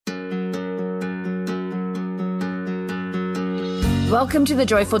Welcome to the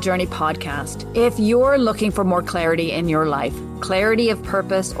Joyful Journey podcast. If you're looking for more clarity in your life, clarity of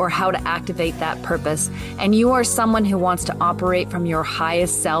purpose or how to activate that purpose, and you are someone who wants to operate from your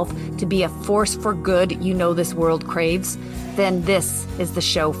highest self to be a force for good you know this world craves, then this is the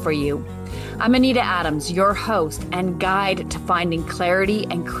show for you. I'm Anita Adams, your host and guide to finding clarity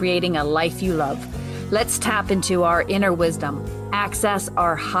and creating a life you love. Let's tap into our inner wisdom, access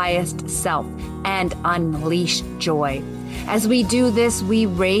our highest self, and unleash joy. As we do this, we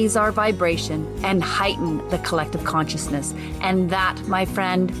raise our vibration and heighten the collective consciousness. And that, my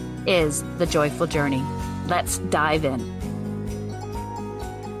friend, is the joyful journey. Let's dive in.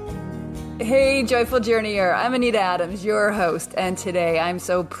 Hey, Joyful Journeyer. I'm Anita Adams, your host. And today I'm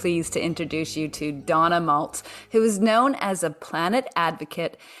so pleased to introduce you to Donna Maltz, who is known as a planet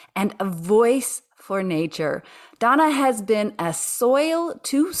advocate and a voice for nature. Donna has been a soil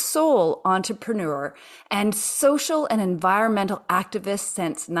to soul entrepreneur and social and environmental activist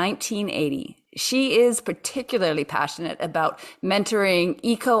since 1980. She is particularly passionate about mentoring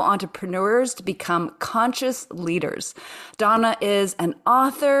eco-entrepreneurs to become conscious leaders. Donna is an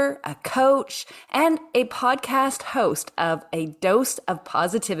author, a coach, and a podcast host of A Dose of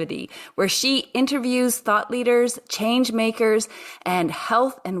Positivity, where she interviews thought leaders, change makers, and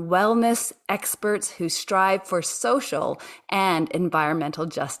health and wellness experts who strive for social and environmental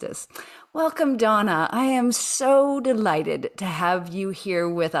justice. Welcome, Donna. I am so delighted to have you here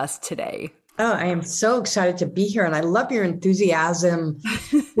with us today. Oh, I am so excited to be here. And I love your enthusiasm.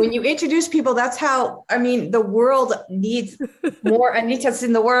 When you introduce people, that's how, the world needs more Anitas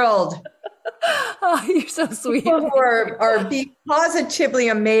in the world. Oh, you're so sweet. People who are being positively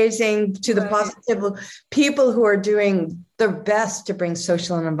amazing to the positive people who are doing their best to bring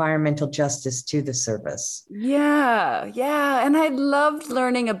social and environmental justice to the service. Yeah. And I loved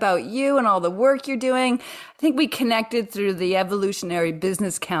learning about you and all the work you're doing. I think we connected through the Evolutionary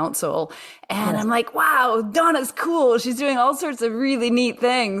Business Council. And I'm like, wow, Donna's cool. She's doing all sorts of really neat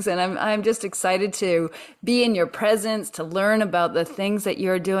things. And I'm just excited to be in your presence, to learn about the things that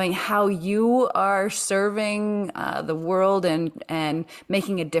you're doing, how you are serving the world and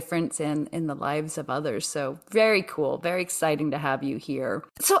making a difference in the lives of others. So very cool. Very exciting to have you here.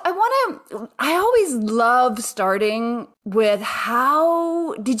 So I always love starting with,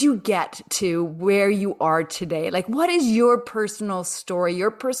 how did you get to where you are today? Like, what is your personal story, your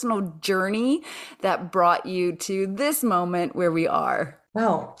personal journey that brought you to this moment where we are?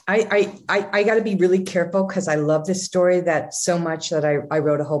 Well, I got to be really careful because I love this story that so much that I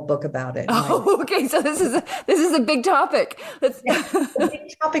wrote a whole book about it. Okay. So this is a big topic. A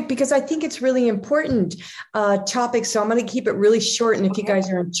big topic because I think it's really important topic. So I'm going to keep it really short. And if you guys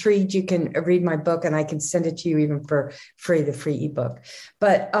are intrigued, you can read my book and I can send it to you even for free, the free ebook.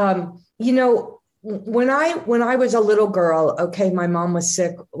 But, when I was a little girl, my mom was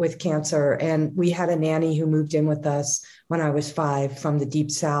sick with cancer and we had a nanny who moved in with us when I was 5 from the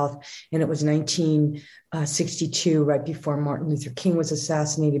Deep South. And it was 1962, right before Martin Luther King was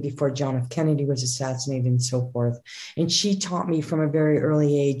assassinated, before John F. Kennedy was assassinated and so forth. And she taught me from a very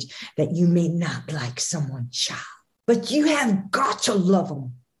early age that you may not like someone, child, but you have got to love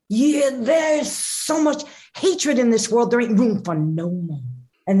them. Yeah, there's so much hatred in this world. There ain't room for no more.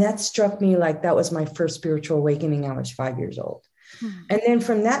 And that struck me like that was my first spiritual awakening. I was 5 years old. And then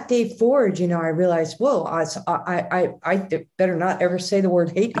from that day forward, I realized, whoa, I better not ever say the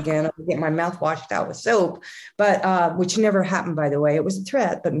word hate again. I'll get my mouth washed out with soap, but which never happened, by the way. It was a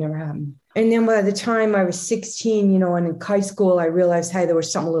threat, but never happened. And then by the time I was 16, and in high school, I realized, hey, there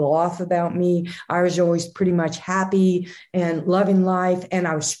was something a little off about me. I was always pretty much happy and loving life. And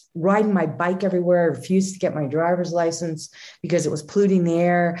I was riding my bike everywhere. I refused to get my driver's license because it was polluting the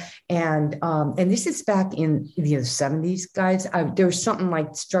air. And this is back in the 70s, guys. There was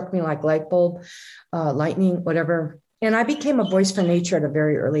something struck me like light bulb, lightning, whatever. And I became a voice for nature at a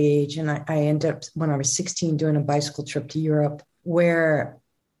very early age. And I ended up, when I was 16, doing a bicycle trip to Europe where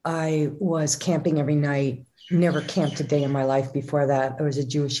I was camping every night, never camped a day in my life before that. I was a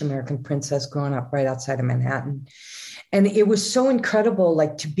Jewish American princess growing up right outside of Manhattan. And it was so incredible,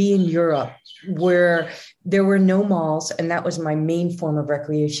 to be in Europe where there were no malls. And that was my main form of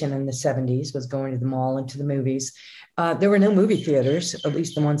recreation in the 70s, was going to the mall and to the movies. There were no movie theaters, at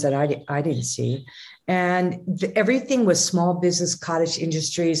least the ones that I didn't see. And everything was small business, cottage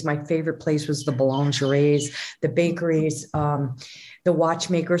industries. My favorite place was the boulangeries, the bakeries, the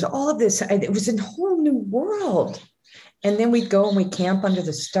watchmakers, all of this. It was a whole new world. And then we'd go and we'd camp under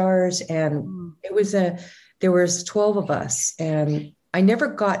the stars. And there was 12 of us. And I never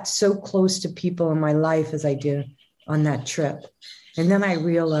got so close to people in my life as I did on that trip. And then I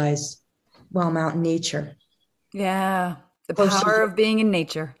realized, well, I'm out in nature. Yeah. The power of being in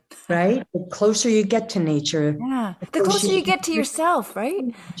nature. Right? The closer you get to nature, Yeah. The closer you get to yourself, right?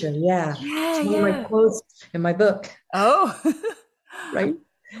 Nature. Yeah. Yeah, It's one of my yeah. quotes in my book. Oh, Right.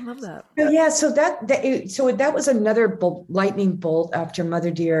 I love that. So yeah, so that was another lightning bolt after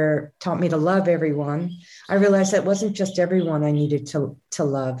Mother Dear taught me to love everyone. I realized that wasn't just everyone I needed to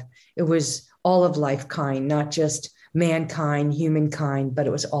love. It was all of life kind, not just mankind, humankind, but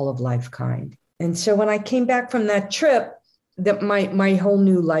it was all of life kind. And so when I came back from that trip, that my whole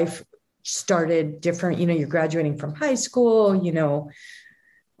new life started different. You know, you're graduating from high school, you know,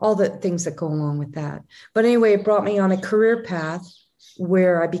 all the things that go along with that. But anyway, it brought me on a career path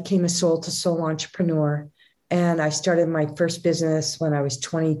where I became a soul to soul entrepreneur. And I started my first business when I was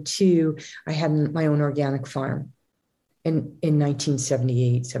 22. I had my own organic farm in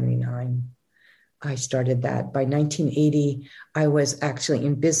 1978, 79. I started that. By 1980, I was actually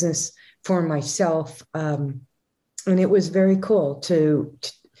in business for myself. And it was very cool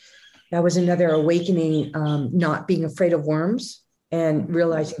that was another awakening, not being afraid of worms and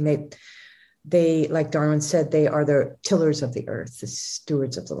realizing they, like Darwin said, they are the tillers of the earth, the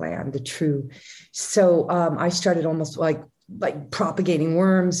stewards of the land, the true. So I started almost like propagating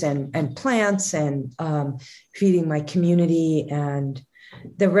worms and plants and feeding my community, and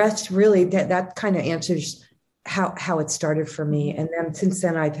the rest really that kind of answers how it started for me. And then since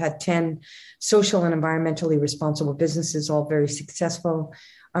then, I've had 10 social and environmentally responsible businesses, all very successful.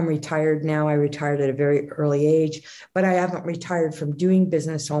 I'm retired now. I retired at a very early age, but I haven't retired from doing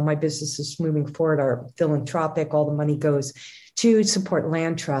business. All my businesses moving forward are philanthropic. All the money goes to support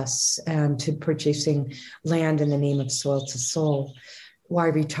land trusts and to purchasing land in the name of Soil to Soul. Why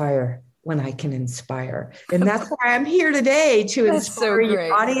retire when I can inspire? And that's why I'm here today, to inspire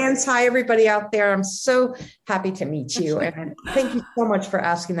your audience. Hi, everybody out there. I'm so happy to meet you. And thank you so much for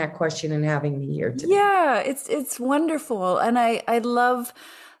asking that question and having me here today. Yeah, it's wonderful. And I love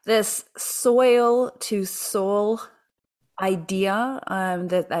this soil to soul idea,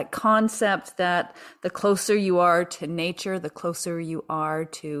 that concept that the closer you are to nature, the closer you are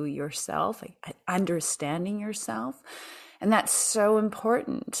to yourself, understanding yourself. And that's so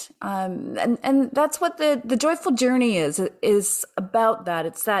important. And that's what the joyful journey is about that.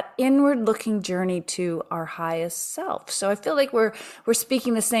 It's that inward looking journey to our highest self. So I feel like we're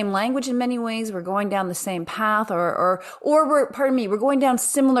speaking the same language in many ways. We're going down the same path or we're going down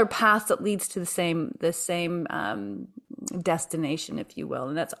similar paths that leads to the same destination, if you will.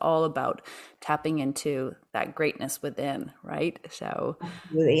 And that's all about tapping into that greatness within, right? So,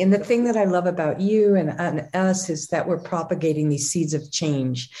 and the thing that I love about you and us is that we're propagating these seeds of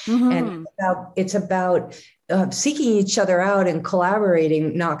change. Mm-hmm. And it's about seeking each other out and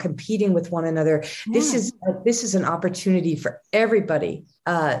collaborating, not competing with one another. Yeah. This is an opportunity for everybody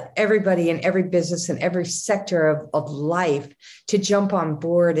in every business and every sector of life to jump on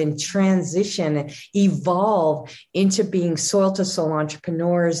board and transition and evolve into being soil to soul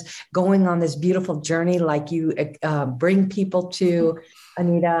entrepreneurs, going on this beautiful journey like you bring people to,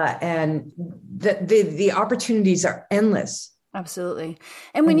 Anita, and the opportunities are endless. Absolutely.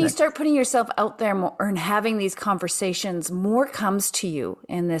 And when you start putting yourself out there more and having these conversations, more comes to you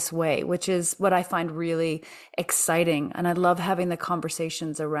in this way, which is what I find really exciting. And I love having the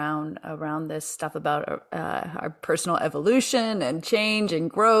conversations around this stuff about our personal evolution and change and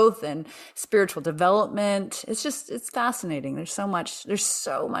growth and spiritual development. It's fascinating. There's so much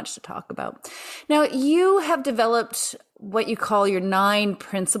to talk about. Now, you have developed what you call your 9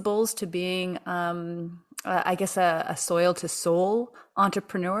 principles to being, I guess, a soil to soul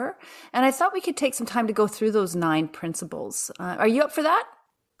entrepreneur. And I thought we could take some time to go through those 9 principles. Are you up for that?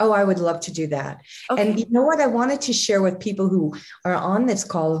 Oh, I would love to do that. Okay. And you know what? I wanted to share with people who are on this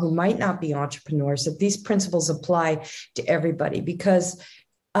call who might not be entrepreneurs, that these principles apply to everybody, because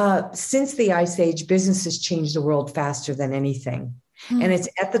since the Ice Age, business has changed the world faster than anything. And it's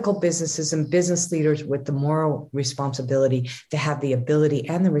ethical businesses and business leaders with the moral responsibility to have the ability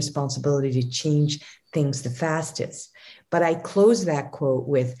and the responsibility to change things the fastest. But I close that quote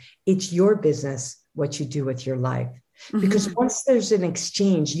with, it's your business what you do with your life. Because once there's an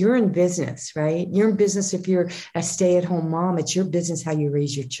exchange, you're in business, right? You're in business if you're a stay-at-home mom. It's your business how you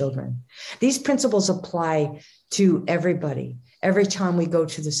raise your children. These principles apply to everybody. Every time we go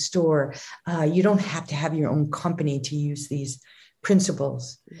to the store, you don't have to have your own company to use these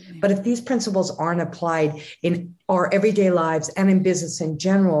principles. But if these principles aren't applied in our everyday lives and in business in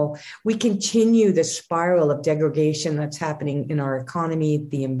general, we continue the spiral of degradation that's happening in our economy,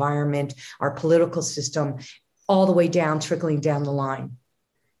 the environment, our political system, all the way down, trickling down the line.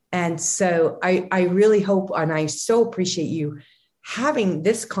 And so I really hope, and I so appreciate you having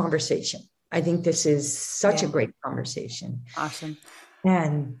this conversation, I think this is such a great conversation. Awesome.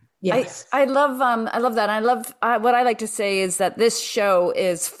 And yes, I love that. I love what I like to say is that this show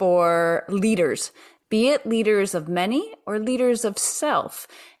is for leaders, be it leaders of many or leaders of self.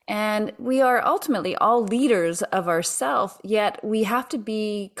 And we are ultimately all leaders of ourself, yet we have to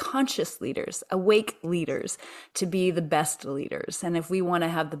be conscious leaders, awake leaders to be the best leaders. And if we want to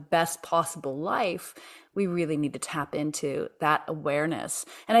have the best possible life, we really need to tap into that awareness.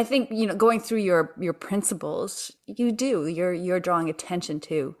 And I think, going through your principles, you're drawing attention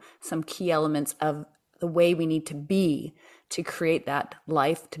to some key elements of the way we need to be to create that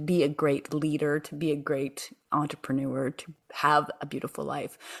life, to be a great leader, to be a great entrepreneur, to have a beautiful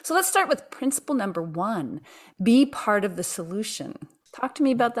life. So let's start with principle number 1, be part of the solution. Talk to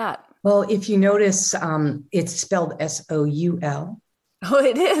me about that. Well, if you notice, it's spelled SOUL. Oh,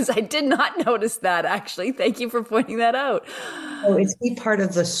 it is. I did not notice that, actually. Thank you for pointing that out. Oh, it's be part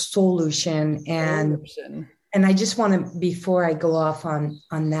of the SOULution. And I just want to, before I go off on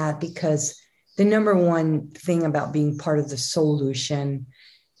that, because the number one thing about being part of the SOULution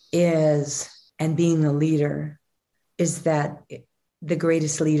is, and being a leader, is that the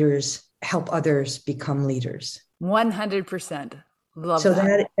greatest leaders help others become leaders. 100%. Love so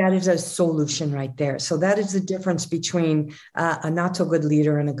that. that is a SOULution right there. So that is the difference between a not so good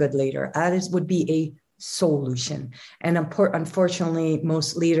leader and a good leader. Would be a SOULution. And unfortunately,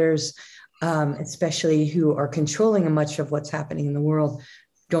 most leaders, especially who are controlling much of what's happening in the world,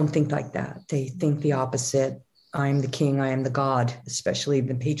 don't think like that. They think the opposite. I am the king, I am the god, especially in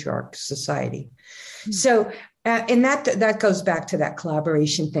the patriarch society. Mm-hmm. So, and that goes back to that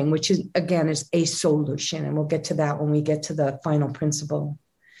collaboration thing, which is, again, is a SOULution. And we'll get to that when we get to the final principle.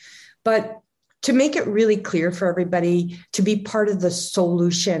 But to make it really clear for everybody, to be part of the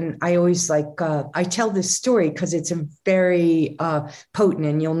SOULution, I always I tell this story because it's very potent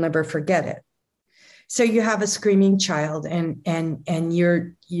and you'll never forget it. So you have a screaming child and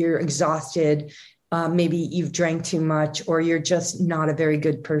you're exhausted. Maybe you've drank too much, or you're just not a very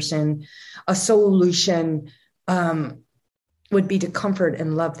good person. A SOULution would be to comfort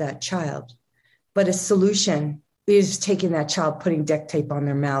and love that child. But a solution is taking that child, putting duct tape on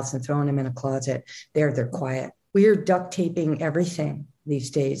their mouths and throwing them in a closet. They're quiet. We are duct taping everything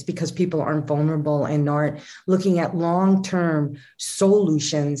these days because people aren't vulnerable and aren't looking at long-term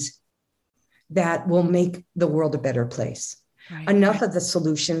solutions that will make the world a better place. Right, enough of the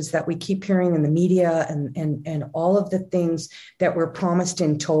solutions that we keep hearing in the media and all of the things that we're promised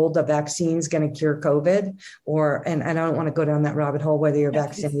and told the vaccine's going to cure COVID, and I don't want to go down that rabbit hole, whether you're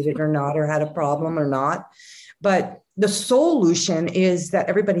vaccinated or not, or had a problem or not. But the SOULution is that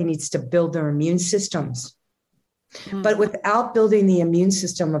everybody needs to build their immune systems. Mm-hmm. But without building the immune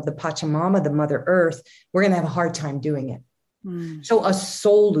system of the Pachamama, the Mother Earth, we're going to have a hard time doing it. So a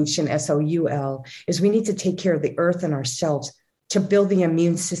SOULution, SOUL, is we need to take care of the earth and ourselves to build the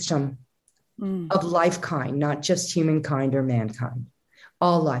immune system of life kind, not just humankind or mankind,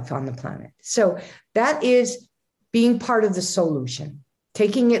 all life on the planet. So that is being part of the SOULution,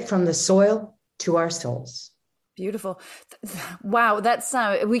 taking it from the soil to our souls. Beautiful. Wow. That's,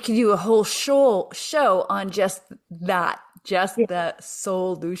 we could do a whole show on just that. The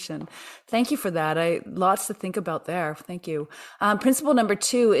SOULution. Thank you for that. Lots to think about there. Thank you. Principle number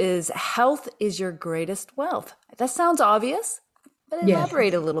 2 is health is your greatest wealth. That sounds obvious, but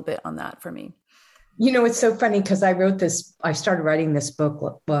elaborate a little bit on that for me. It's so funny because I started writing this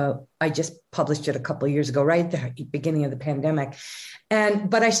book. Well, I just published it a couple of years ago, right at the beginning of the pandemic.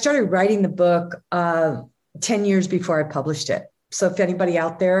 But I started writing the book 10 years before I published it. So if anybody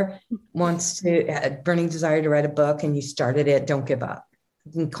out there wants a burning desire to write a book and you started it, don't give up.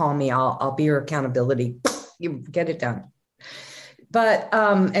 You can call me. I'll be your accountability. You get it done. But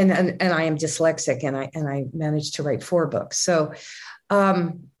and I am dyslexic and I managed to write 4 books. So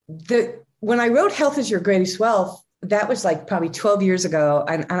when I wrote Health is Your Greatest Wealth, that was probably 12 years ago.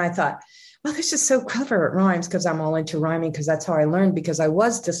 And I thought, well, this is so clever. It rhymes because I'm all into rhyming because that's how I learned, because I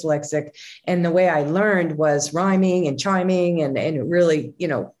was dyslexic. And the way I learned was rhyming and chiming and it really,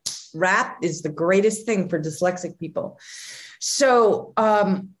 rap is the greatest thing for dyslexic people. So,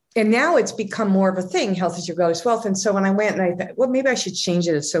 and now it's become more of a thing. Health is your greatest wealth. And so when I went and I thought, well, maybe I should change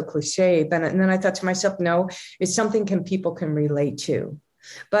it. It's so cliche. And then I thought to myself, no, it's something people can relate to.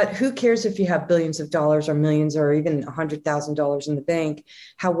 But who cares if you have billions of dollars or millions or even $100,000 in the bank?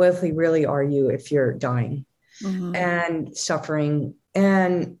 How wealthy really are you if you're dying and suffering?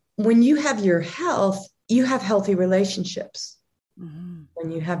 And when you have your health, you have healthy relationships. Mm-hmm.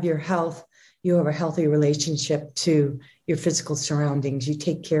 When you have your health, you have a healthy relationship to your physical surroundings. You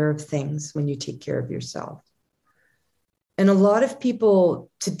take care of things when you take care of yourself. And a lot of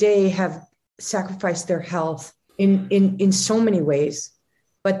people today have sacrificed their health in so many ways,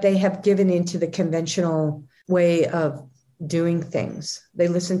 but they have given into the conventional way of doing things. They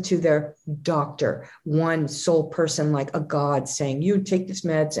listen to their doctor, one sole person like a god saying, you take this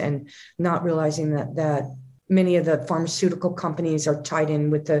meds, and not realizing that many of the pharmaceutical companies are tied in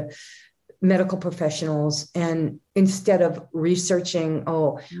with the medical professionals. And instead of researching,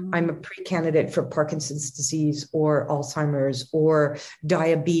 I'm a pre-candidate for Parkinson's disease or Alzheimer's or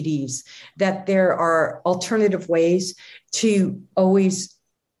diabetes, that there are alternative ways to always,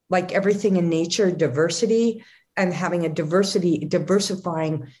 like everything in nature, diversity, and having a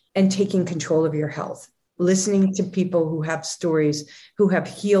diversifying and taking control of your health, listening to people who have stories, who have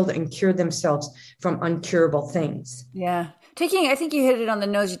healed and cured themselves from uncurable things. Yeah. I think you hit it on the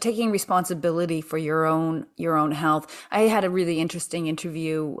nose. You're taking responsibility for your own health. I had a really interesting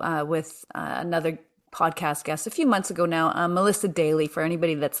interview with another podcast guest a few months ago now, Melissa Daly. For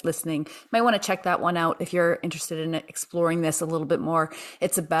anybody that's listening, you might want to check that one out if you're interested in exploring this a little bit more.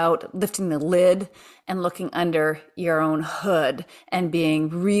 It's about lifting the lid and looking under your own hood and being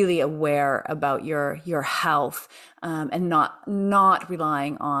really aware about your health, and not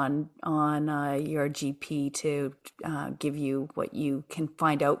relying on your GP to give you what you can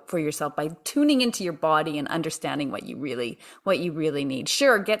find out for yourself by tuning into your body and understanding what you really need.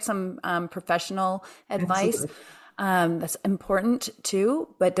 Sure, get some professional advice. That's important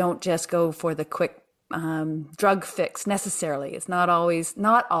too, but don't just go for the quick drug fix necessarily. It's not always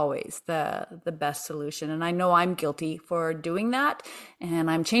the best solution. And I know I'm guilty for doing that.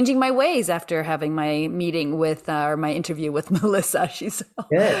 And I'm changing my ways after having my meeting with, or my interview with Melissa. She's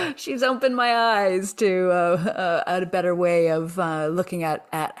opened my eyes to a better way of looking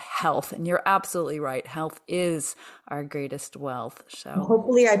at health. And you're absolutely right. Health is our greatest wealth. So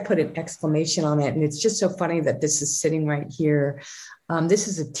hopefully I put an exclamation on it. And it's just so funny that this is sitting right here. This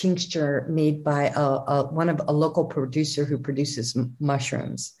is a tincture made by a local producer who produces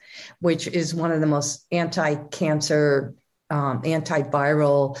mushrooms, which is one of the most anti-cancer,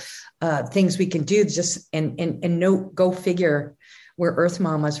 antiviral things we can do. Just and go figure. We're Earth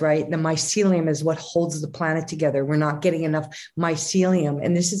mamas, right? The mycelium is what holds the planet together. We're not getting enough mycelium.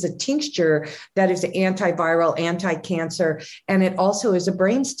 And this is a tincture that is antiviral, anti-cancer, and it also is a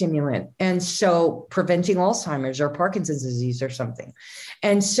brain stimulant. And so preventing Alzheimer's or Parkinson's disease or something.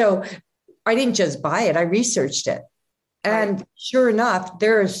 And so I didn't just buy it, I researched it. And sure enough,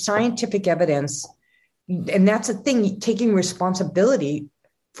 there is scientific evidence. And that's a thing, taking responsibility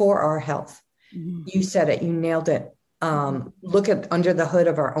for our health. Mm-hmm. You said it, you nailed it. Look at under the hood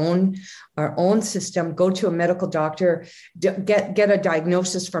of our own system, go to a medical doctor, get a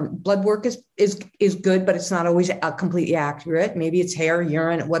diagnosis from blood work is good, but it's not always completely accurate. Maybe it's hair,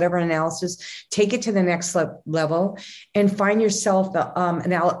 urine, whatever analysis, take it to the next level and find yourself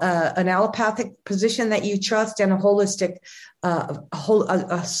an allopathic physician that you trust and a holistic,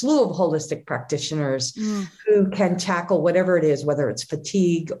 a slew of holistic practitioners who can tackle whatever it is, whether it's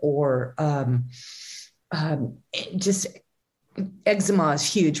fatigue or, just eczema is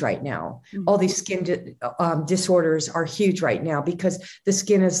huge right now. Mm-hmm. All these skin disorders are huge right now because the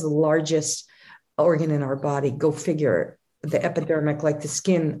skin is the largest organ in our body. Go figure. The epidermic, like the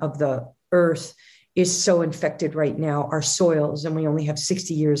skin of the earth, is so infected right now. Our soils, and we only have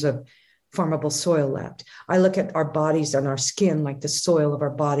 60 years of farmable soil left. I look at our bodies and our skin like the soil of our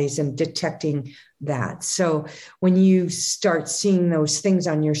bodies and detecting that. So when you start seeing those things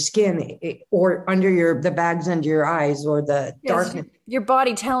on your skin or under the bags under your eyes or the darkness, your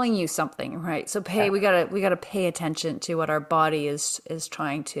body telling you something, right? So we gotta pay attention to what our body is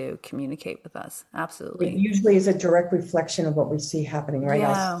trying to communicate with us. Absolutely. It usually is a direct reflection of what we see happening right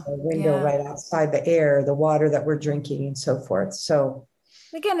outside the window, right outside the air, the water that we're drinking and so forth. So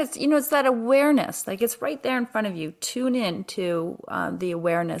again, it's that awareness, like it's right there in front of you. Tune in to the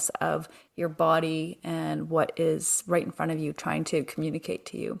awareness of your body and what is right in front of you trying to communicate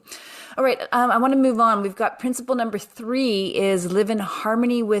to you. All right. I want to move on. We've got principle number 3 is live in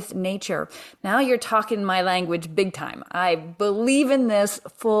harmony with nature. Now you're talking my language big time. I believe in this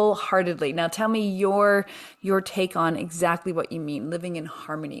full-heartedly. Now tell me your take on exactly what you mean, living in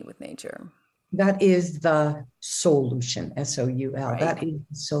harmony with nature. That is the SOULution, SOUL. Right. That is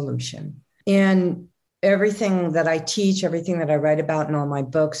the SOULution. And everything that I teach, everything that I write about in all my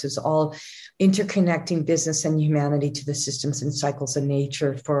books is all interconnecting business and humanity to the systems and cycles of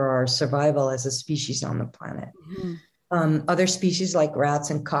nature for our survival as a species on the planet. Mm-hmm. Other species like rats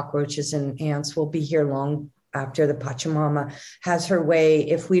and cockroaches and ants will be here long after the Pachamama has her way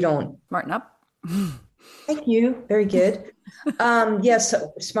if we don't smarten up. Thank you. Very good. Yes,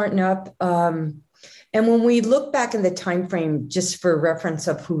 smarten up. And when we look back in the time frame, just for reference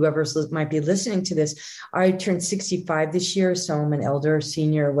of whoever's might be listening to this, I turned 65 this year, so I'm an elder,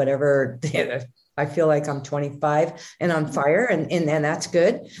 senior, whatever. I feel like I'm 25 and on fire, and that's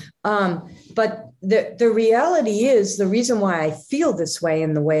good. But the reality is, the reason why I feel this way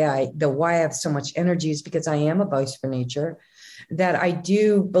and why I have so much energy is because I am a voice for nature. That I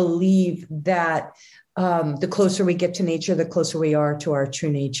do believe that the closer we get to nature, the closer we are to our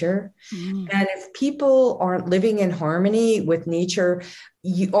true nature. Mm. And if people aren't living in harmony with nature,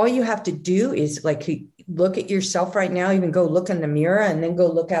 all you have to do is like look at yourself right now, even go look in the mirror and then go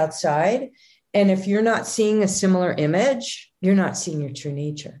look outside. And if you're not seeing a similar image, you're not seeing your true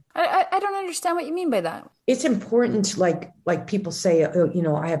nature. I don't understand what you mean by that. It's important, like people say,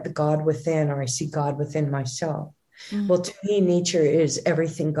 oh, I have the God within, or I see God within myself. Mm. Well, to me, nature is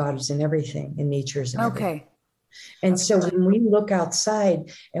everything. God is in everything, and nature is in everything. Okay. And so when we look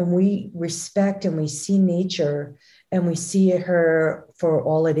outside and we respect and we see nature and we see her for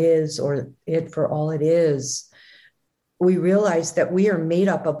all it is, or it for all it is, we realize that we are made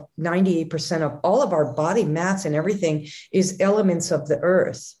up of 98% of all of our body mass, and everything is elements of the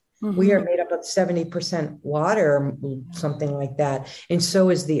earth. Mm-hmm. We are made up of 70% water, something like that. And so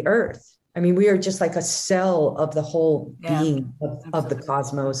is the earth. I mean, we are just like a cell of the whole being of the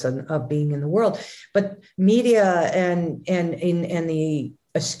cosmos and of being in the world. But media and the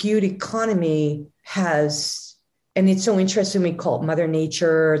skewed economy has, and it's so interesting, we call it Mother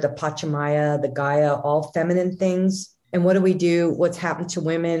Nature, the Pachamaya, the Gaia, all feminine things. And what do? What's happened to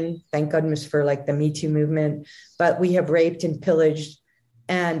women? Thank goodness for like the Me Too movement. But we have raped and pillaged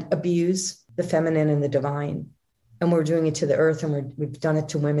and abused the feminine and the divine. And we're doing it to the earth, and we've done it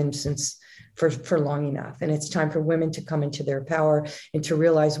to women for long enough. And it's time for women to come into their power and to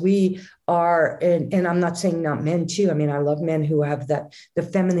realize we are, and I'm not saying not men too. I mean, I love men who have the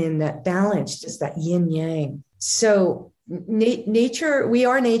feminine, that balance, just that yin yang. So nature, we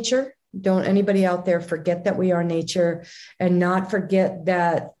are nature. Don't anybody out there forget that we are nature, and not forget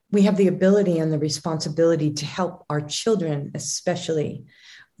that we have the ability and the responsibility to help our children, especially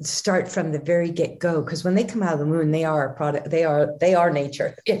start from the very get-go, because when they come out of the womb, they are a product. They are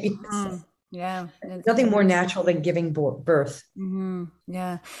nature. Yeah, nothing more natural than giving birth. Mm-hmm.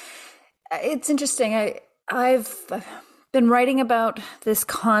 Yeah, it's interesting. I've been writing about this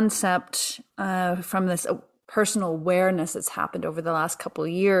concept from this personal awareness that's happened over the last couple of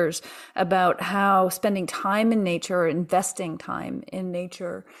years about how spending time in nature, or investing time in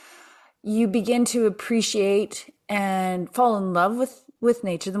nature, you begin to appreciate and fall in love with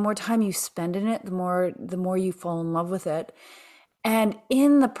nature. The more time you spend in it, the more you fall in love with it. And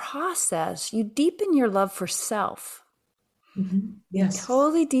in the process, you deepen your love for self. Mm-hmm. Yes. You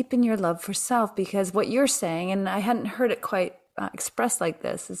totally deepen your love for self, because what you're saying, and I hadn't heard it quite expressed like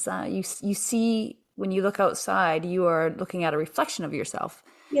this, is you see, when you look outside, you are looking at a reflection of yourself.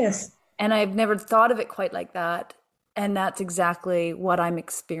 Yes. And I've never thought of it quite like that. And that's exactly what I'm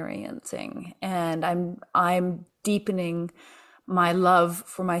experiencing. And I'm deepening my love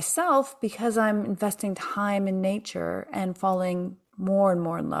for myself because I'm investing time in nature and falling more and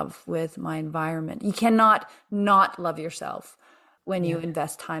more in love with my environment. You cannot not love yourself when you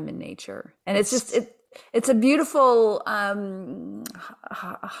invest time in nature. And it's just, it's a beautiful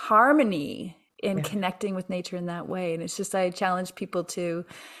harmony in connecting with nature in that way. And it's just, I challenge people to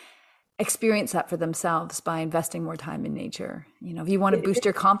experience that for themselves by investing more time in nature. If you want to boost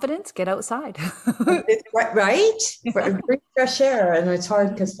your confidence, get outside. Right? Bring fresh air. And it's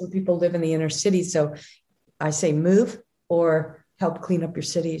hard because some people live in the inner city. So I say move or help clean up your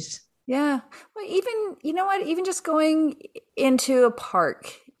cities. Yeah. Well, even just going into a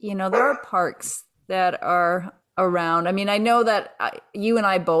park, there are parks that are around. I mean, I know that you and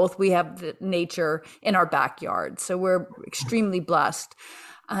I both, we have the nature in our backyard. So we're extremely blessed.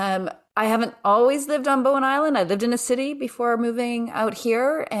 I haven't always lived on Bowen Island. I lived in a city before moving out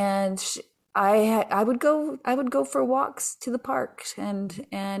here, and I would go for walks to the park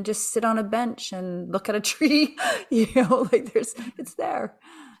and just sit on a bench and look at a tree. It's there.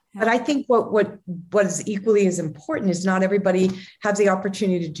 But I think what is equally as important is not everybody has the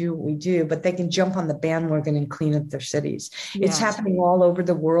opportunity to do what we do, but they can jump on the bandwagon and clean up their cities. Yeah. It's happening all over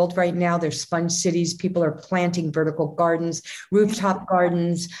the world right now. There's sponge cities. People are planting vertical gardens, rooftop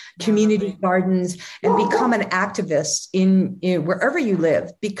gardens, community gardens, and become an activist in wherever you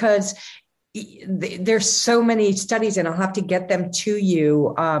live, because there's so many studies, and I'll have to get them to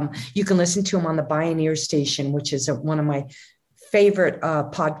you. You can listen to them on the Bioneer station, which is one of my favorite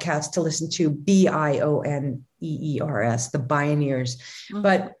podcast to listen to, BIONEERS, the Bioneers. Mm-hmm.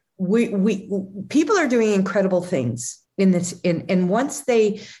 But we people are doing incredible things. in this. And once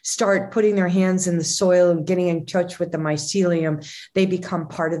they start putting their hands in the soil and getting in touch with the mycelium, they become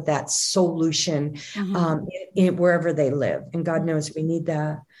part of that SOULution wherever they live. And God knows we need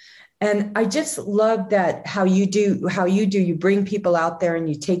that. And I just love that how you you bring people out there and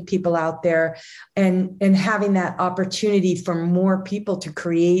you take people out there and having that opportunity for more people to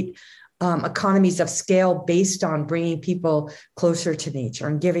create economies of scale based on bringing people closer to nature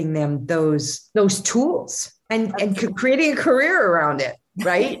and giving them those tools and creating a career around it.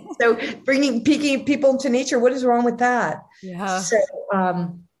 Right. So peaking people into nature. What is wrong with that? Yeah. So,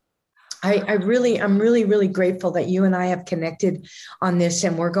 I'm really grateful that you and I have connected on this,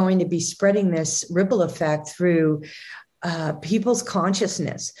 and we're going to be spreading this ripple effect through people's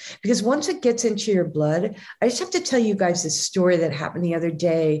consciousness, because once it gets into your blood, I just have to tell you guys this story that happened the other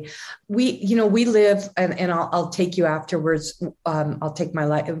day. We live, and I'll take you afterwards. I'll take my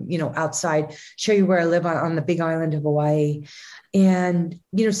life, outside, show you where I live on the big island of Hawaii. And,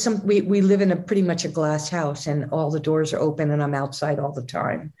 we live in pretty much a glass house, and all the doors are open, and I'm outside all the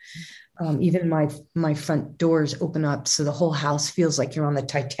time. Even my front doors open up, so the whole house feels like you're on the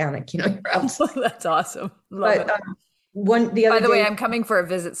Titanic. You're outside. That's awesome. Love it. By the way, I'm coming for a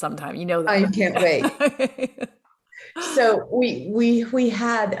visit sometime. You know that. I can't wait. So we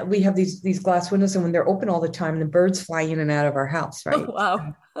have these glass windows, and when they're open all the time, the birds fly in and out of our house. Right?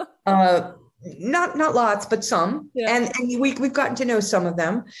 Oh, wow. Not lots, but some. Yeah. And we've gotten to know some of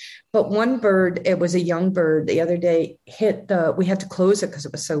them. But one bird, it was a young bird, the other day we had to close it because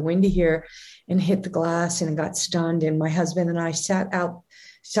it was so windy here, and hit the glass and got stunned. And my husband and I sat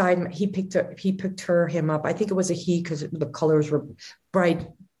outside. He picked him up. I think it was a he, because the colors were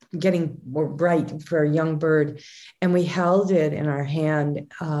getting more bright for a young bird. And we held it in our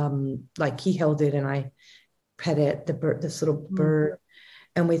hand, like he held it, and I pet it, this little bird.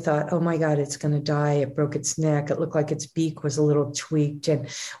 And we thought, oh my God, it's going to die. It broke its neck. It looked like its beak was a little tweaked. And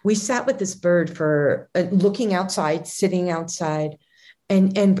we sat with this bird for looking outside, sitting outside,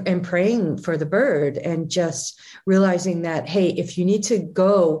 and praying for the bird, and just realizing that, hey, if you need to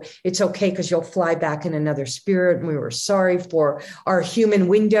go, it's okay, because you'll fly back in another spirit. And we were sorry for our human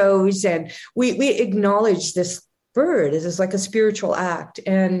windows. And we acknowledged this bird as like a spiritual act.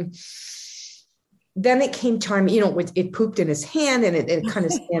 And then it came time, it pooped in his hand, and it kind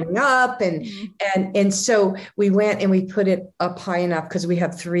of standing up. And so we went and we put it up high enough, because we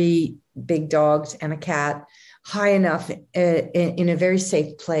have 3 big dogs and a cat, high enough in a very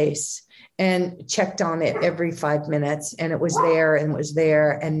safe place, and checked on it every 5 minutes. And it was there and was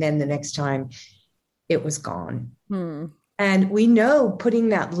there. And then the next time it was gone. And we know putting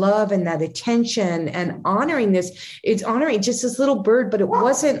that love and that attention and honoring this, it's honoring just this little bird, but it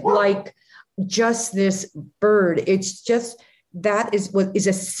wasn't like just this bird. It's just, that is what is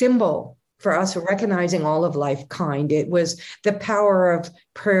a symbol for us recognizing all of life kind. It was the power of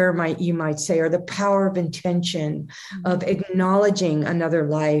prayer, you might say, or the power of intention, of acknowledging another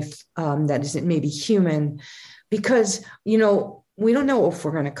life that isn't maybe human, because, we don't know if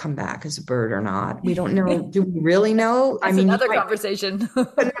we're going to come back as a bird or not. We don't know. Do we really know? Another conversation.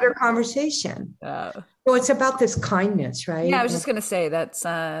 Another conversation. So it's about this kindness, right? Yeah, I was just going to say that's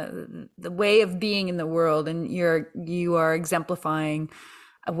the way of being in the world, and you are exemplifying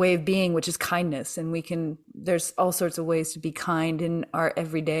a way of being, which is kindness. And there's all sorts of ways to be kind in our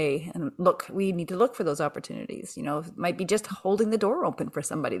everyday. And we need to look for those opportunities. It might be just holding the door open for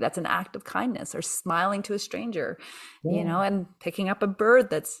somebody. That's an act of kindness, or smiling to a stranger, and picking up a bird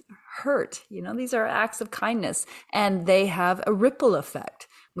that's hurt. These are acts of kindness, and they have a ripple effect.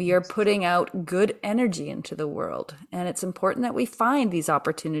 We are putting out good energy into the world. And it's important that we find these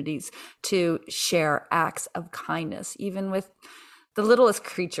opportunities to share acts of kindness, even with the littlest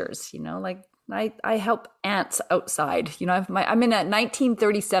creatures, like I help ants outside. I'm in a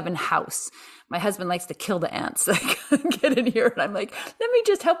 1937 house. My husband likes to kill the ants that get in here. And I'm like, let me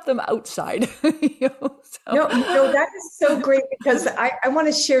just help them outside. No, that is so great, because I want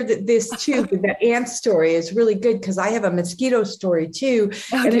to share this too. The ant story is really good, because I have a mosquito story too.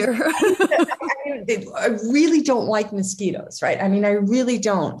 Oh, dear. I really don't like mosquitoes, right? I really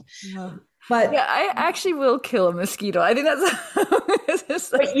don't. No. But yeah, I actually will kill a mosquito. I think that's.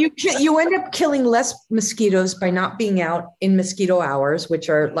 But you end up killing less mosquitoes by not being out in mosquito hours, which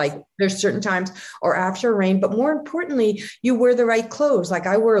are like there's certain times, or after rain. But more importantly, you wear the right clothes. Like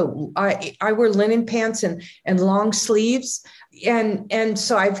I wear linen pants and long sleeves, and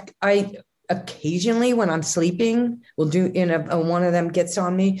so I occasionally when I'm sleeping, will do one of them gets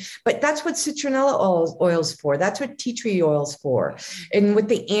on me. But that's what citronella oil's for. That's what tea tree oil's for. And with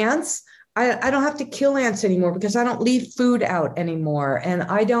the ants, I don't have to kill ants anymore because I don't leave food out anymore. And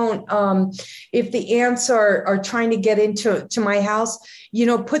I don't, if the ants are trying to get into my house,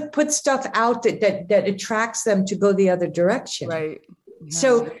 put stuff out that attracts them to go the other direction. Right. Yeah.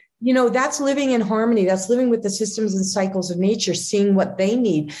 So, that's living in harmony. That's living with the systems and cycles of nature, seeing what they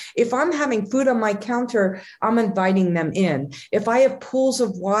need. If I'm having food on my counter, I'm inviting them in. If I have pools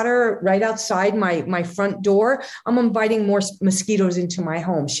of water right outside my front door, I'm inviting more mosquitoes into my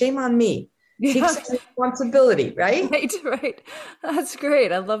home. Shame on me. Yeah. Take some responsibility, right? Right. That's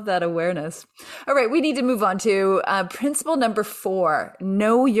great. I love that awareness. All right. We need to move on to principle number 4,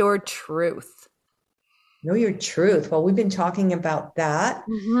 know your truth. Know your truth. Well, we've been talking about that.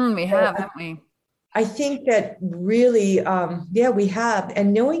 We have, haven't we? I think that really, we have.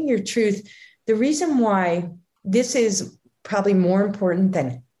 And knowing your truth, the reason why this is probably more important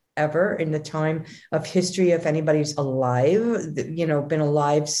than ever in the time of history, if anybody's alive, been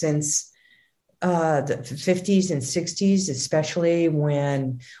alive since the 50s and 60s, especially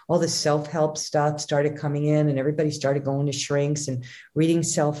when all the self-help stuff started coming in and everybody started going to shrinks and reading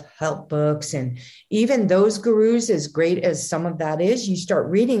self-help books. And even those gurus, as great as some of that is, you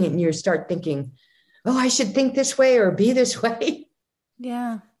start reading it and you start thinking, oh, I should think this way or be this way.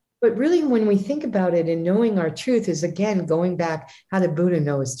 Yeah. But really, when we think about it, and knowing our truth is, again, going back, how did Buddha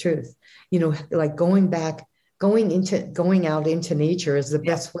know his truth? Like going out into nature is the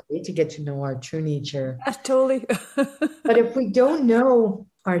best way to get to know our true nature. Totally. But if we don't know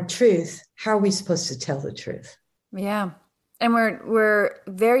our truth, how are we supposed to tell the truth? Yeah. And we're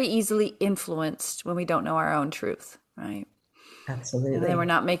very easily influenced when we don't know our own truth, right? Absolutely. And then we're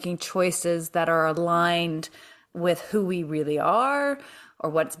not making choices that are aligned with who we really are or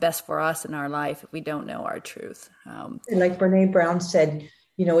what's best for us in our life if we don't know our truth. Like Brene Brown said,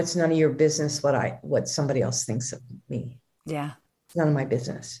 it's none of your business what somebody else thinks of me. Yeah. It's none of my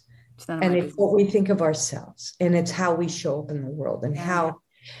business. And it's what we think of ourselves, and it's how we show up in the world, and how,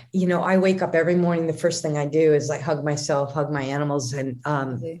 I wake up every morning. The first thing I do is like hug myself, hug my animals, and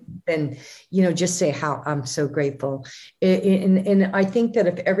then, just say how I'm so grateful. And I think that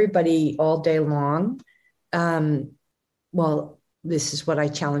if everybody all day long, this is what I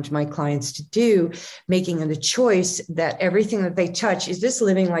challenge my clients to do, making it a choice that everything that they touch, is this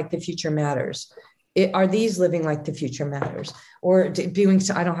living like the future matters? Are these living like the future matters? Or doing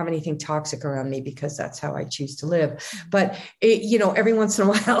so, I don't have anything toxic around me because that's how I choose to live. But, every once in a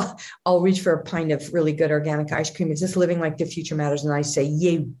while, I'll reach for a pint of really good organic ice cream. Is this living like the future matters? And I say,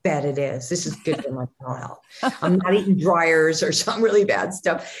 you bet it is. This is good for my mental health. I'm not eating dryers or some really bad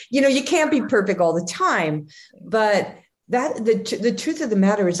stuff. You can't be perfect all the time, but the truth of the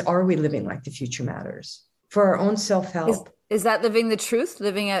matter is, are we living like the future matters for our own self-help? Is that living the truth,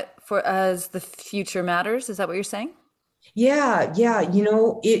 living it as the future matters? Is that what you're saying? Yeah.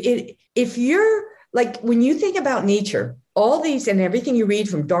 If you're like, when you think about nature, all these and everything you read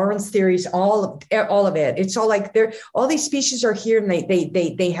from Darwin's theories, all of it, it's all like all these species are here and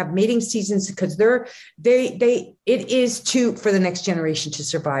they have mating seasons because it is for the next generation to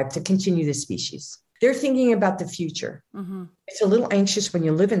survive, to continue the species. They're thinking about the future. Mm-hmm. It's a little anxious when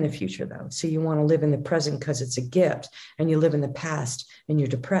you live in the future, though. So you want to live in the present because it's a gift, and you live in the past and you're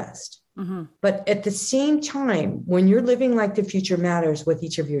depressed. Mm-hmm. But at the same time, when you're living like the future matters with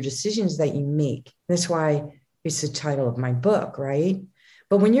each of your decisions that you make, that's why it's the title of my book, right?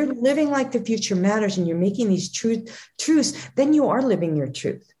 But when you're living like the future matters and you're making these truths, then you are living your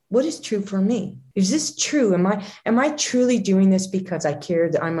truth. What is true for me? Is this true? Am I truly doing this because I care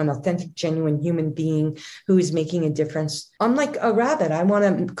that I'm an authentic, genuine human being who is making a difference? I'm like a rabbit. I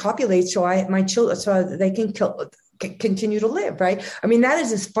want to copulate so my children, so they can continue to live, right? I mean, that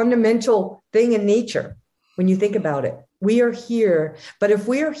is this fundamental thing in nature when you think about it. We are here, but if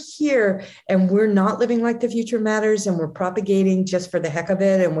we are here and we're not living like the future matters and we're propagating just for the heck of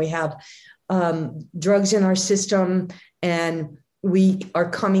it, and we have drugs in our system, and we are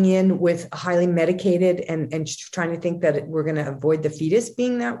coming in with highly medicated and trying to think that we're going to avoid the fetus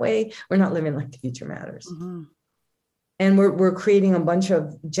being that way, we're not living like the future matters. Mm-hmm. And we're creating a bunch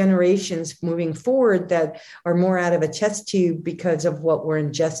of generations moving forward that are more out of a test tube because of what we're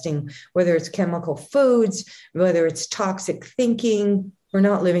ingesting, whether it's chemical foods, whether it's toxic thinking. We're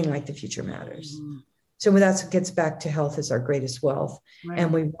not living like the future matters. Mm-hmm. So that gets back to health as our greatest wealth. Right.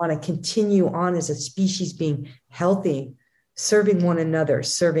 And we want to continue on as a species being healthy, serving one another,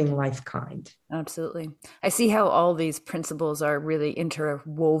 serving life kind. Absolutely. I see how all these principles are really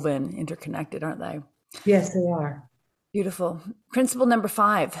interwoven, interconnected, aren't they? Yes, they are. Beautiful. Principle number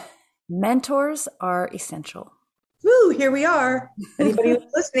 5, mentors are essential. Woo, here we are. Anybody who's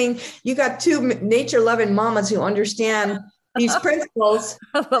listening, you got 2 nature-loving mamas who understand these principles.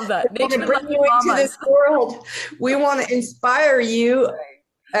 I love that. We want Nature to bring lucky you into mamas. this world. We want to inspire you,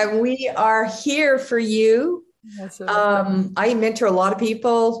 and we are here for you. I mentor a lot of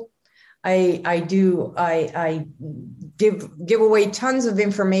people. I give away tons of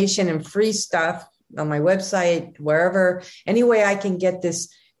information and free stuff on my website, wherever, any way I can get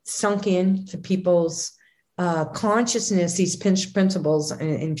this sunk into people's consciousness, these principles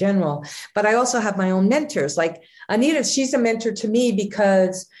in general. But I also have my own mentors, like Anita. She's a mentor to me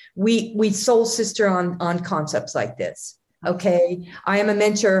because we soul sister on concepts like this. Okay. I am a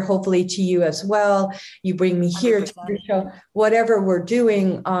mentor, hopefully, to you as well. You bring me here 100%. To show whatever we're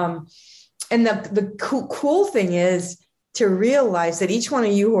doing. And the cool thing is to realize that each one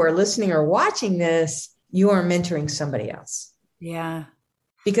of you who are listening or watching this, you are mentoring somebody else. Yeah.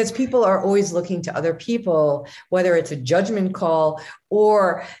 Because people are always looking to other people, whether it's a judgment call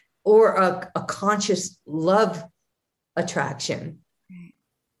or a conscious love attraction.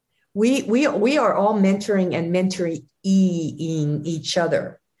 We are all mentoring and mentoring each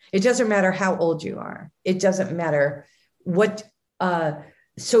other. It doesn't matter how old you are. It doesn't matter what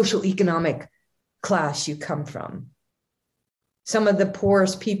social economic class you come from. Some of the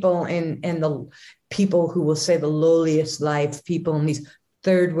poorest people and the people who will say the lowliest life, people in these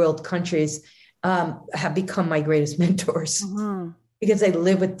third world countries have become my greatest mentors. Mm-hmm. Because they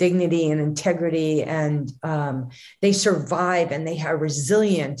live with dignity and integrity, and they survive, and they are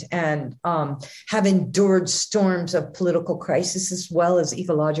resilient, and have endured storms of political crisis as well as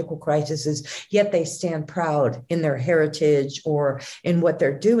ecological crises, yet they stand proud in their heritage or in what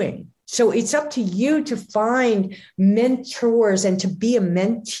they're doing. So it's up to you to find mentors and to be a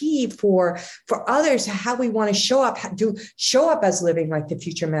mentee for others, how we want to show up as living like the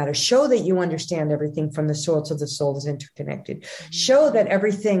future matters. Show that you understand everything from the soul to the soul is interconnected. Mm-hmm. Show that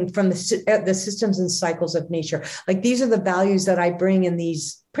everything from the systems and cycles of nature, like these are the values that I bring in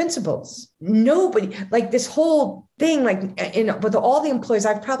these principles. Nobody, like this whole thing, like with all the employees,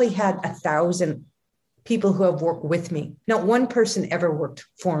 I've probably had 1,000 people who have worked with me. Not one person ever worked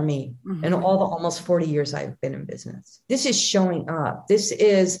for me in all the almost 40 years I've been in business. This is showing up. This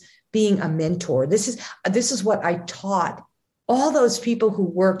is being a mentor. This is what I taught all those people who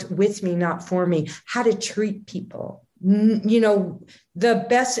worked with me, not for me, how to treat people. You know, the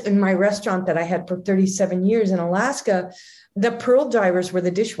best in my restaurant that I had for 37 years in Alaska, the pearl divers were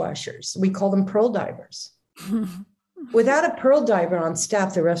the dishwashers. We call them pearl divers. Without a pearl diver on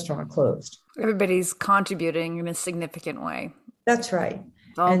staff, the restaurant closed. Everybody's contributing in a significant way. That's right.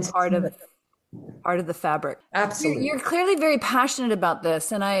 It's all part of the fabric. Absolutely. You're clearly very passionate about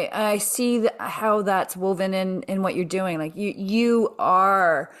this, and I see how that's woven in what you're doing. Like you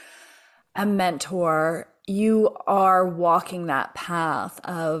are a mentor. You are walking that path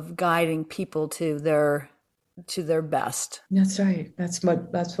of guiding people to their best. That's right. That's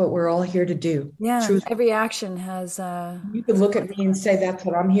what we're all here to do. Yeah. Truth. Every action has you could look at me and say that's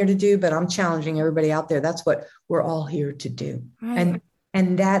what I'm here to do, but I'm challenging everybody out there. That's what we're all here to do. Right.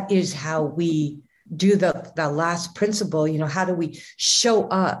 And that is how we do the last principle. You know, how do we show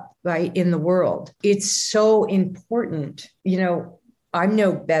up right in the world? It's so important. You know, I'm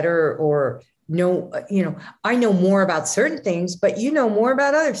no better or no, you know, I know more about certain things, but you know more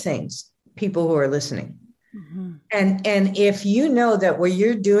about other things, people who are listening. Mm-hmm. And if you know that what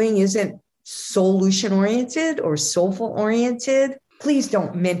you're doing isn't SOULution oriented or soulful oriented, please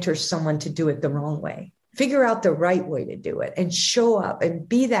don't mentor someone to do it the wrong way. Figure out the right way to do it and show up and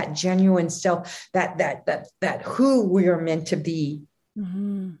be that genuine self, that who we are meant to be.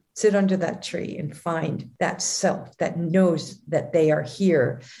 Mm-hmm. Sit under that tree and find that self that knows that they are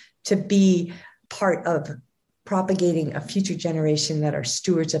here to be part of propagating a future generation that are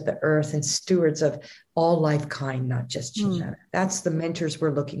stewards of the earth and stewards of all life kind, not just genetic. That's the mentors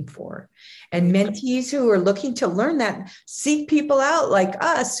we're looking for. And mentees who are looking to learn that, seek people out like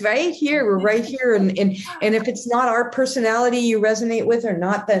us right here. We're right here. And if it's not our personality you resonate with or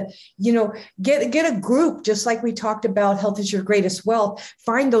not, that, you know, get a group, just like we talked about, health is your greatest wealth.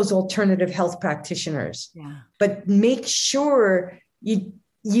 Find those alternative health practitioners. Yeah. But make sure you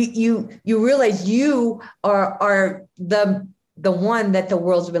realize you are the one that the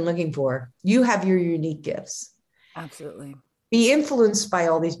world's been looking for. You have your unique gifts. Absolutely. Be influenced by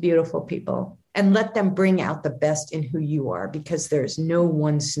all these beautiful people and let them bring out the best in who you are, because there's no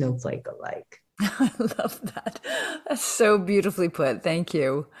one snowflake alike. I love that. That's so beautifully put. Thank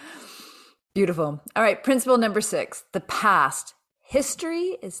you. Beautiful. All right. Principle number 6, the past.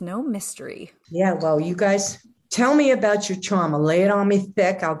 History is no mystery. Yeah. Well, you guys, tell me about your trauma. Lay it on me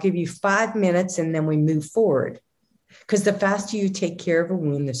thick. I'll give you 5 minutes and then we move forward. Because the faster you take care of a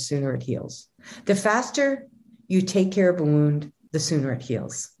wound, the sooner it heals. The faster you take care of a wound, the sooner it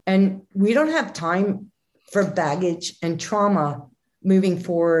heals. And we don't have time for baggage and trauma moving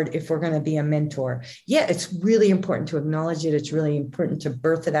forward if we're going to be a mentor. Yeah, it's really important to acknowledge it. It's really important to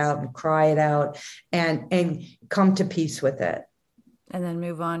birth it out and cry it out and come to peace with it. And then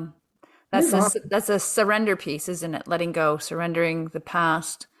move on. That's a surrender piece, isn't it? Letting go, surrendering the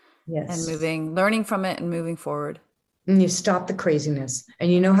past, and learning from it and moving forward. And you stop the craziness.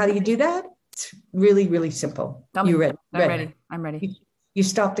 And you know how do you do that? It's really, really simple. You ready? I'm ready. You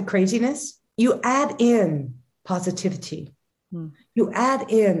stop the craziness. You add in positivity. You add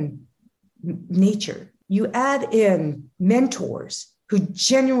in nature. You add in mentors who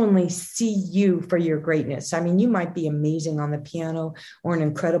genuinely see you for your greatness. I mean, you might be amazing on the piano or an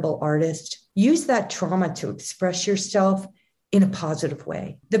incredible artist. Use that trauma to express yourself in a positive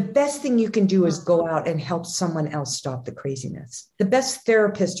way. The best thing you can do is go out and help someone else stop the craziness. The best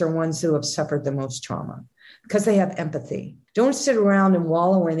therapists are ones who have suffered the most trauma because they have empathy. Don't sit around and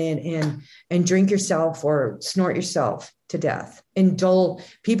wallow in it and drink yourself or snort yourself to death.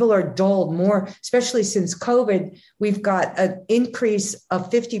 People are dulled more, especially since COVID. We've got an increase of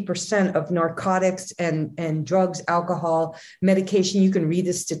 50% of narcotics and drugs, alcohol, medication. You can read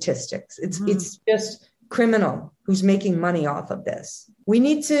the statistics. It's just criminal who's making money off of this. We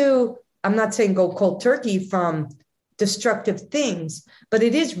need to, I'm not saying go cold turkey from destructive things, but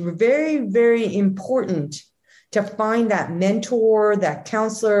it is very, very important to find that mentor, that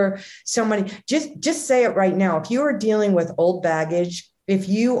counselor, somebody, just say it right now. If you are dealing with old baggage, if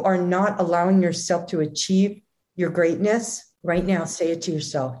you are not allowing yourself to achieve your greatness right now, say it to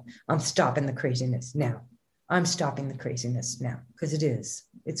yourself. I'm stopping the craziness now. I'm stopping the craziness now, because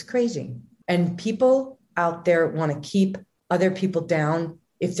it's crazy. And people out there want to keep other people down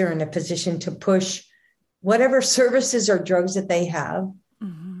if they're in a position to push whatever services or drugs that they have.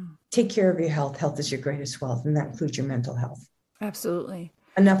 Take care of your health. Health is your greatest wealth, and that includes your mental health. Absolutely.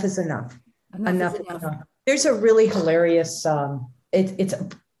 Enough is enough. Enough is enough. There's a really hilarious, it's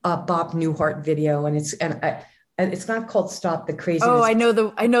a Bob Newhart video, and it's not called Stop the Craziness. Oh, I know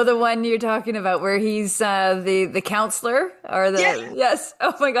the one you're talking about where he's the counselor or yes.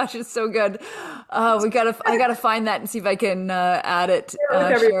 Oh my gosh, it's so good. I gotta find that and see if I can add it. With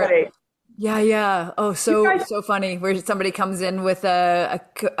everybody. Yeah. Oh, so funny. Where somebody comes in with a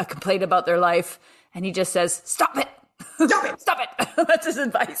complaint about their life, and he just says, "Stop it! Stop it!" That's his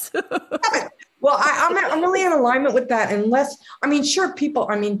advice. Stop it. Well, I'm really in alignment with that.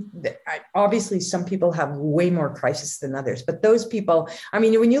 Obviously some people have way more crisis than others, but those people,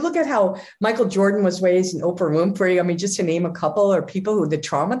 when you look at how Michael Jordan was raised and Oprah Winfrey, just to name a couple, or people who the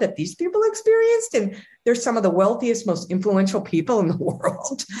trauma that these people experienced, and they're some of the wealthiest, most influential people in the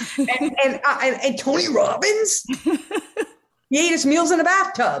world. And Tony Robbins, he ate his meals in a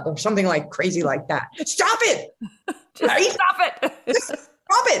bathtub or something like crazy like that. Stop it. Stop it.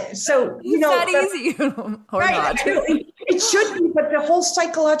 Stop it. So, that easy or not. It should be, but the whole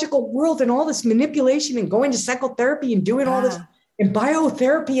psychological world and all this manipulation and going to psychotherapy and doing all this and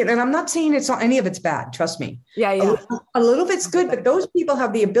biotherapy. And I'm not saying any of it's bad. Trust me. Yeah. A little bit's good, but those people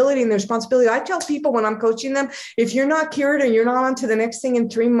have the ability and the responsibility. I tell people when I'm coaching them, if you're not cured and you're not on to the next thing in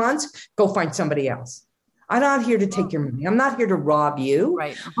 3 months, go find somebody else. I'm not here to take your money. I'm not here to rob you.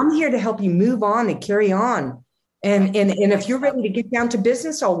 Right. I'm here to help you move on and carry on. And if you're ready to get down to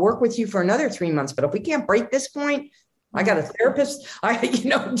business, I'll work with you for another 3 months. But if we can't break this point, I got a therapist. Those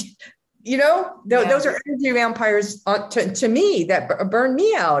are energy vampires to me that burn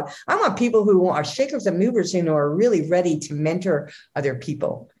me out. I want people who are shakers and movers and who are really ready to mentor other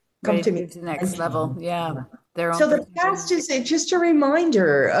people. Come to me to the next level. Yeah. So the past is just a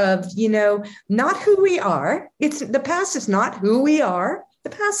reminder of, not who we are. The past is not who we are. The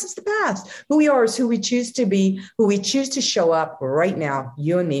past is the past. Who we are is who we choose to be, who we choose to show up right now,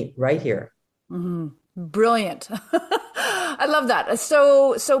 you and me right here. Mm-hmm. Brilliant. I love that. It's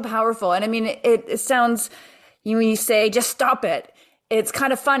so powerful. And it sounds, when you say, just stop it, it's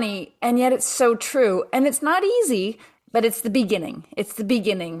kind of funny, and yet it's so true. And it's not easy, but it's the beginning. It's the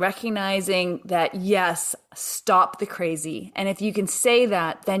beginning, recognizing that, yes, stop the crazy. And if you can say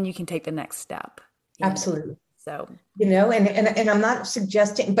that, then you can take the next step. Absolutely. So, and I'm not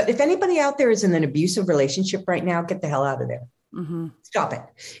suggesting, but if anybody out there is in an abusive relationship right now, get the hell out of there. Mm-hmm. Stop it.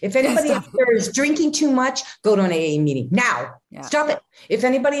 If anybody out there is drinking too much, go to an AA meeting now. Yeah. Stop it. If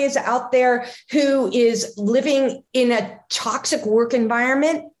anybody is out there who is living in a toxic work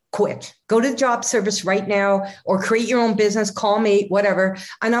environment, quit. Go to the job service right now, or create your own business, call me, whatever.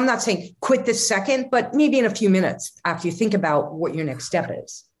 And I'm not saying quit this second, but maybe in a few minutes after you think about what your next step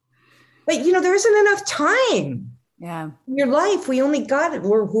is. But, there isn't enough time. Yeah. In your life, we only got it,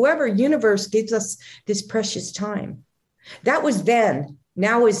 or whoever universe gives us this precious time. That was then.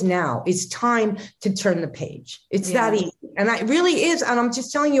 Now is now. It's time to turn the page. It's that easy. And it really is. And I'm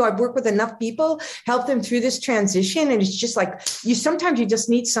just telling you, I've worked with enough people, helped them through this transition. And it's just like sometimes you just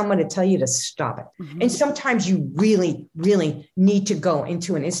need someone to tell you to stop it. Mm-hmm. And sometimes you really, really need to go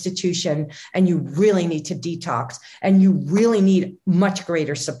into an institution and you really need to detox and you really need much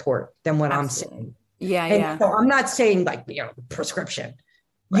greater support than what Absolutely. I'm saying. Yeah. And yeah. so I'm not saying like, prescription.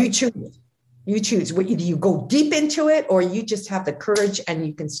 Right. You choose. You choose. Either you go deep into it or you just have the courage and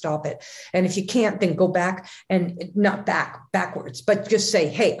you can stop it. And if you can't, then go back and not backwards, but just say,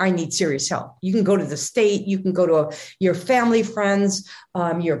 hey, I need serious help. You can go to the state. You can go to your family, friends,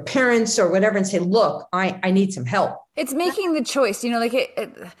 your parents or whatever and say, look, I need some help. It's making the choice,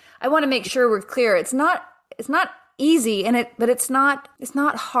 I want to make sure we're clear. It's not easy but it's not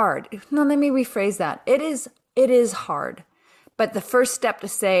hard. No, let me rephrase that. It is hard. But the first step to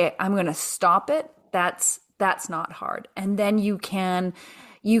say, I'm going to stop it, that's not hard. And then you can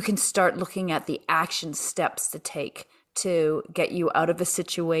start looking at the action steps to take to get you out of a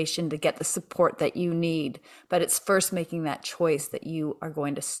situation, to get the support that you need. But it's first making that choice that you are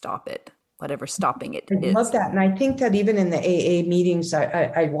going to stop it, whatever stopping it is. I love that. And I think that even in the AA meetings,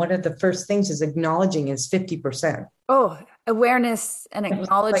 I one of the first things is acknowledging is 50%. Oh, awareness and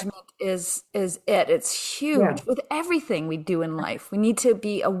acknowledgement is it. It's huge with everything we do in life. We need to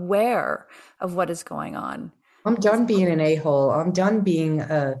be aware of what is going on. I'm done being an a-hole. I'm done being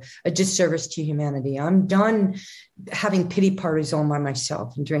a disservice to humanity. I'm done having pity parties all by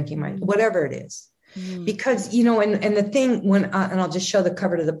myself and drinking whatever it is. Because, and the thing and I'll just show the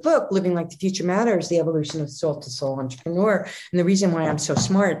cover to the book, Living Like the Future Matters, the evolution of soul to soul entrepreneur. And the reason why I'm so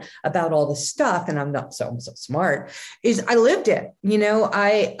smart about all this stuff, and I'm so smart, is I lived it.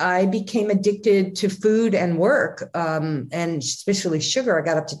 I became addicted to food and work, and especially sugar. I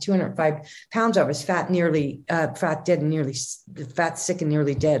got up to 205 pounds. I was fat, sick and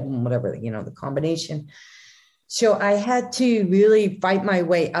nearly dead, and whatever, the combination. So I had to really fight my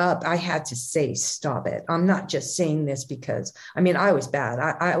way up. I had to say, stop it. I'm not just saying this because, I was bad.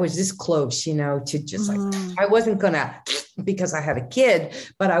 I was this close, to just I wasn't going to, because I had a kid,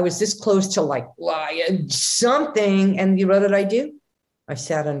 but I was this close to like something. And you know what did I do? I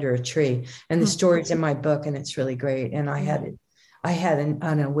sat under a tree, and the story's in my book and it's really great. And I had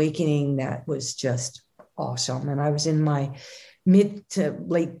an awakening that was just awesome. And I was in my mid to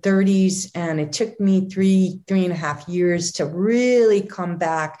late 30s. And it took me three and a half years to really come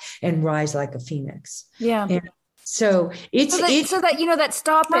back and rise like a phoenix. Yeah. And so that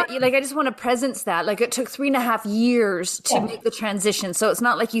stop it. I just want to presence that. Like it took 3.5 years to make the transition. So it's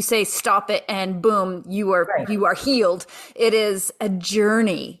not like you say, stop it and boom, you are healed. It is a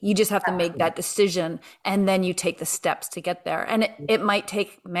journey. You just have to make that decision and then you take the steps to get there. And it might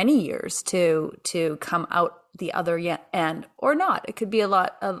take many years to come out the other end or not. It could be a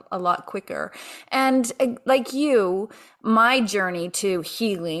lot quicker. And like you, my journey to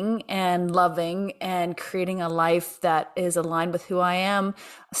healing and loving and creating a life that is aligned with who I am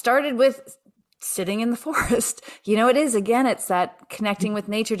started with sitting in the forest. It's that connecting with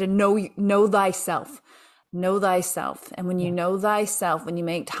nature to know thyself. Know thyself. And when you know thyself, when you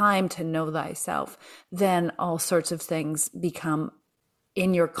make time to know thyself, then all sorts of things become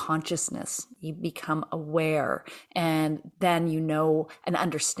in your consciousness. You become aware, and then you know and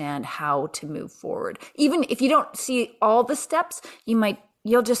understand how to move forward. Even if you don't see all the steps,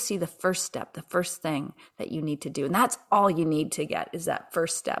 you'll just see the first step, the first thing that you need to do. And that's all you need to get is that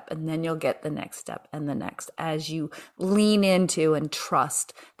first step. And then you'll get the next step and the next as you lean into and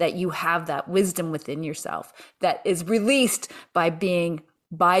trust that you have that wisdom within yourself that is released by being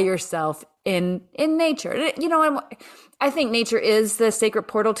by yourself in nature. I think nature is the sacred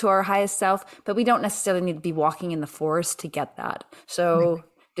portal to our highest self, but we don't necessarily need to be walking in the forest to get that. So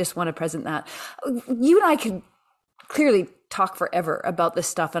just want to present that. You and I could clearly talk forever about this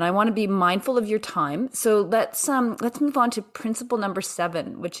stuff, and I want to be mindful of your time. So let's move on to principle number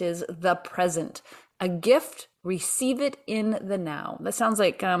 7, which is the present. A gift, receive it in the now. That sounds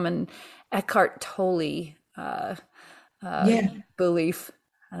like an Eckhart Tolle belief.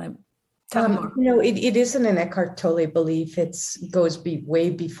 It isn't an Eckhart Tolle belief. It goes way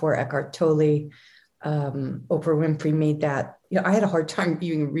before Eckhart Tolle. Oprah Winfrey made that. I had a hard time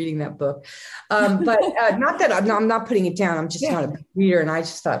even reading that book, but not that I'm not putting it down. I'm just not a big reader, and I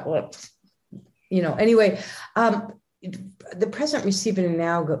just thought, well, Anyway, the present, receive it, and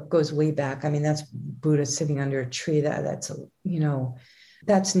now goes way back. That's Buddha sitting under a tree. That's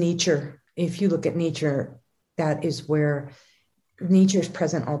nature. If you look at nature, that is where nature is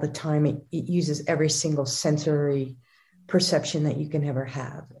present all the time. It uses every single sensory perception that you can ever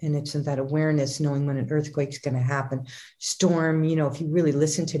have. And it's in that awareness, knowing when an earthquake's going to happen, storm, if you really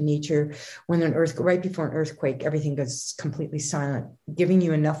listen to nature, when right before an earthquake, everything goes completely silent, giving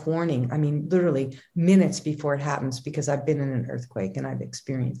you enough warning. I mean, literally minutes before it happens, because I've been in an earthquake and I've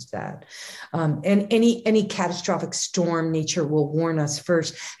experienced that. And any catastrophic storm, nature will warn us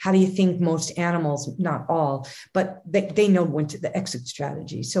first. How do you think most animals, not all, but they know when to the exit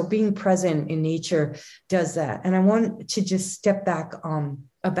strategy. So being present in nature does that. And I want to just step back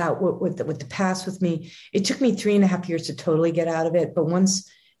about what the past with me. It took me 3.5 years to totally get out of it. But once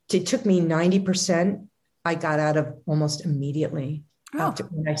it took me 90%, I got out of almost immediately.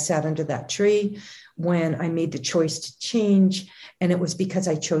 When I sat under that tree, when I made the choice to change. And it was because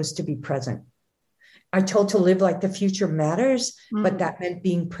I chose to be present. I told to live like the future matters, but that meant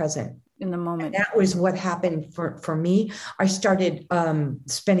being present. In the moment. And that was what happened for me. I started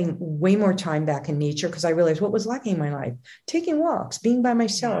spending way more time back in nature because I realized what was lacking in my life. Taking walks, being by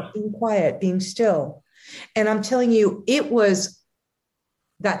myself, being quiet, being still. And I'm telling you, it was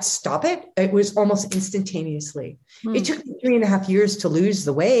that stop it. It was almost instantaneously. It took me 3.5 years to lose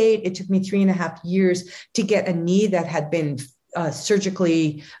the weight. It took me 3.5 years to get a knee that had been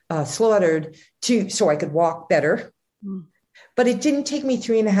surgically slaughtered so I could walk better. But it didn't take me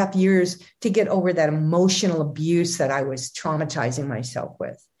 3.5 years to get over that emotional abuse that I was traumatizing myself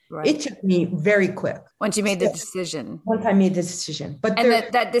with. Right. It took me very quick. Once you made the decision. Once I made the decision.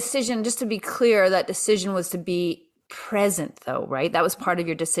 That decision, just to be clear, that decision was to be present though, right? That was part of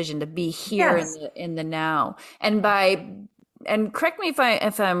your decision, to be here in the now. And correct me if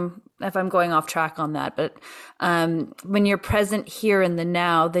I'm going off track on that, but when you're present here in the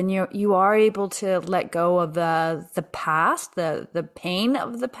now, then you are able to let go of the past, the pain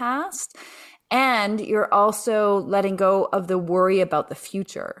of the past, and you're also letting go of the worry about the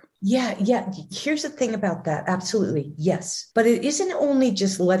future. Yeah. Here's the thing about that. Absolutely. Yes. But it isn't only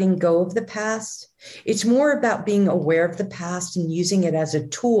just letting go of the past. It's more about being aware of the past and using it as a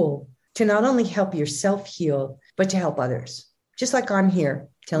tool to not only help yourself heal, but to help others. Just like I'm here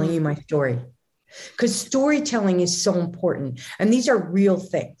telling you my story, because storytelling is so important. And these are real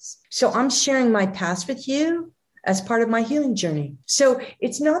things. So I'm sharing my past with you as part of my healing journey. So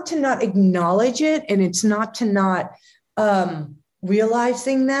it's not to not acknowledge it. And it's not to not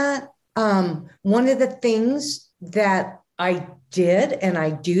realizing that. One of the things that I did and I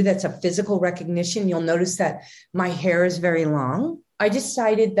do that's a physical recognition, you'll notice that my hair is very long. I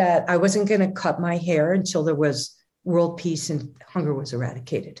decided that I wasn't going to cut my hair until there was world peace and hunger was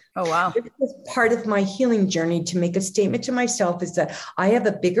eradicated. Oh, wow. It was part of my healing journey to make a statement to myself is that I have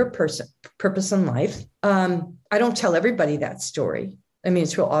a bigger purpose in life. I don't tell everybody that story. I mean,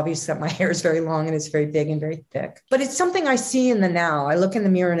 it's real obvious that my hair is very long and it's very big and very thick, but it's something I see in the now. I look in the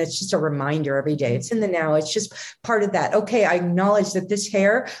mirror and it's just a reminder every day. It's in the now. It's just part of that. Okay. I acknowledge that this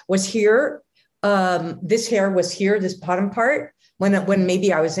hair was here. This hair was here, this bottom part. When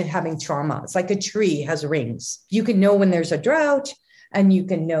maybe I was having trauma. It's like a tree has rings. You can know when there's a drought and you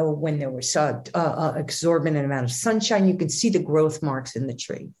can know when there was exorbitant amount of sunshine. You can see the growth marks in the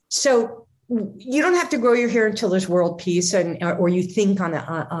tree. So you don't have to grow your hair until there's world peace or you think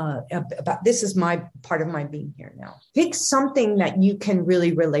about this is my part of my being here now. Pick something that you can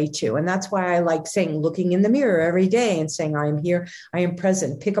really relate to. And that's why I like saying, looking in the mirror every day and saying, I am here, I am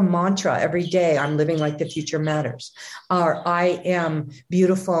present. Pick a mantra every day. I'm living like the future matters. Or I am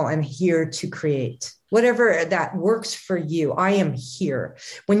beautiful and here to create. Whatever that works for you. I am here.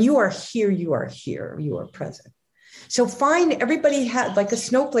 When you are here, you are here. You are present. So everybody had like a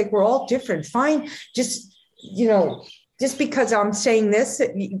snowflake. We're all different. Just because I'm saying this,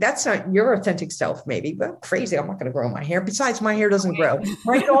 that's not your authentic self, maybe, but crazy. I'm not going to grow my hair. Besides, my hair doesn't grow.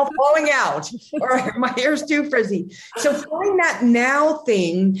 It's all falling out or my hair's too frizzy. So find that now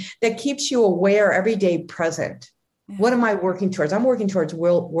thing that keeps you aware every day, present. What am I working towards? I'm working towards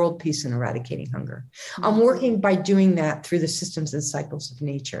world peace and eradicating hunger. I'm working by doing that through the systems and cycles of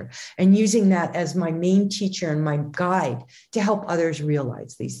nature and using that as my main teacher and my guide to help others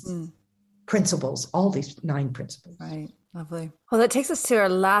realize these principles, all these 9 principles. Right. Lovely. Well, that takes us to our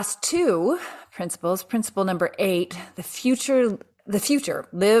last 2 principles. Principle number 8, the future,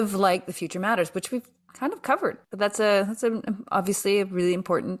 live like the future matters, which we've kind of covered, but that's obviously a really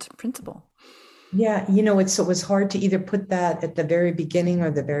important principle. Yeah, it was hard to either put that at the very beginning or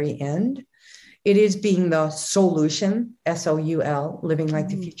the very end. It is being the SOULution, SOUL, living like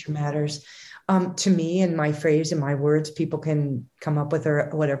the future matters. To me, and my phrase and my words, people can come up with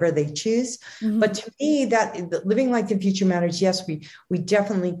whatever they choose. But to me, that living like the future matters, yes, we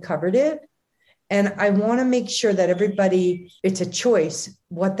definitely covered it. And I want to make sure that everybody, it's a choice,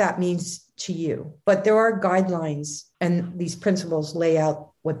 what that means to you. But there are guidelines, and these principles lay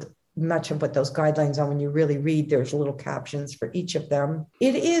out what much of what those guidelines are. When you really read, there's little captions for each of them.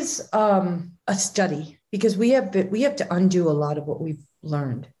 It is a study, because we have to undo a lot of what we've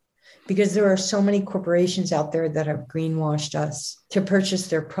learned, because there are so many corporations out there that have greenwashed us to purchase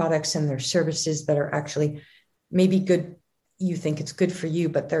their products and their services that are actually maybe good. You think it's good for you,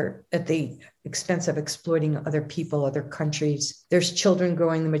 but they're at the expense of exploiting other people, other countries. There's children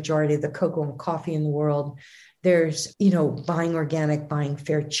growing the majority of the cocoa and coffee in the world. There's, buying organic, buying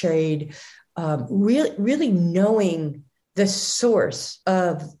fair trade, really knowing the source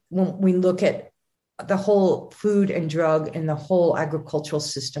of, when we look at the whole food and drug and the whole agricultural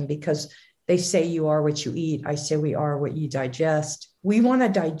system, because they say you are what you eat. I say we are what you digest. We want to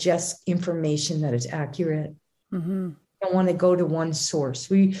digest information that is accurate. Mm-hmm. We don't want to go to one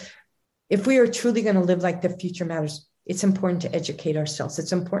source. If we are truly going to live like the future matters, it's important to educate ourselves.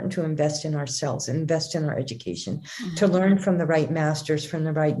 It's important to invest in ourselves, invest in our education, to learn from the right masters, from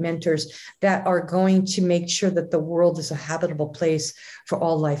the right mentors that are going to make sure that the world is a habitable place for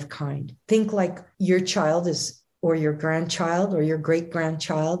all life kind. Think like your child is, or your grandchild, or your great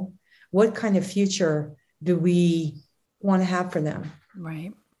grandchild. What kind of future do we want to have for them?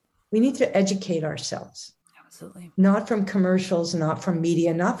 Right. We need to educate ourselves. Absolutely. Not from commercials, not from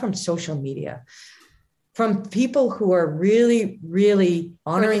media, not from social media. From people who are really, really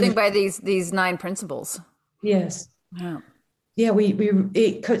honoring. Living by these 9 principles. Yes. Yeah. Yeah.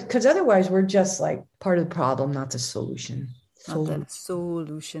 Because otherwise we're just like part of the problem, not the solution. Not the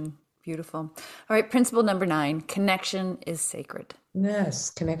solution. Beautiful. All right. Principle number 9: connection is sacred. Yes.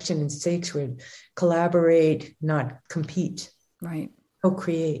 Connection is sacred. Collaborate, not compete. Right.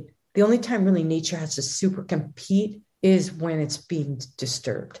 Co-create. The only time really nature has to super compete is when it's being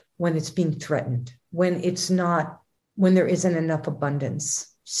disturbed, when it's being threatened, when there isn't enough abundance.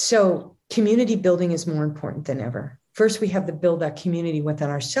 So community building is more important than ever. First, we have to build that community within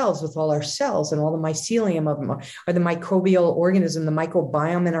ourselves, with all our cells and all the mycelium of them, or the microbial organism, the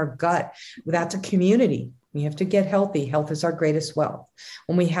microbiome in our gut. That's a community. We have to get healthy. Health is our greatest wealth.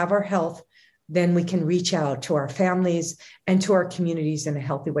 When we have our health, then we can reach out to our families and to our communities in a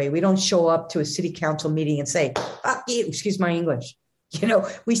healthy way. We don't show up to a city council meeting and say, excuse my English.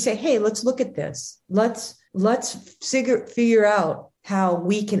 We say, hey, let's look at this. Let's figure out how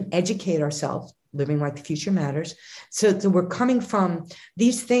we can educate ourselves, living like the future matters. So we're coming from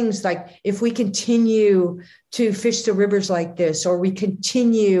these things, like if we continue to fish the rivers like this, or we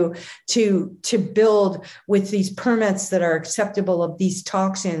continue to build with these permits that are acceptable of these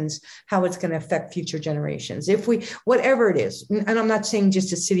toxins, how it's going to affect future generations. Whatever it is, and I'm not saying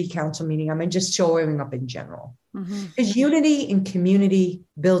just a city council meeting, I'm just showing up in general. Mm-hmm. Because unity in community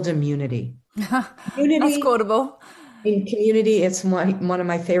builds immunity. Unity, that's quotable. In community, it's one of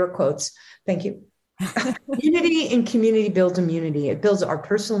my favorite quotes. Thank you. Unity in community builds immunity. It builds our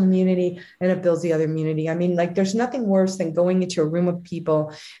personal immunity, and it builds the other immunity. I mean, like, there's nothing worse than going into a room of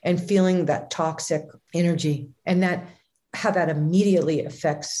people and feeling that toxic energy, and how that immediately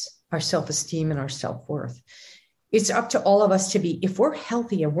affects our self-esteem and our self-worth. It's up to all of us to be, if we're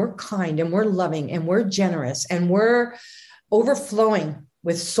healthy and we're kind and we're loving and we're generous and we're overflowing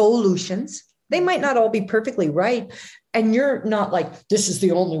with SOULutions. They might not all be perfectly right. And you're not like, this is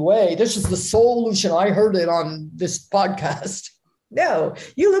the only way. This is the SOULution. I heard it on this podcast. No,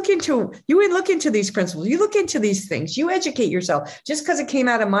 you look into these principles. You look into these things. You educate yourself. Just because it came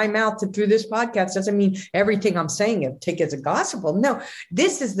out of my mouth through this podcast doesn't mean everything I'm saying take as a gospel. No,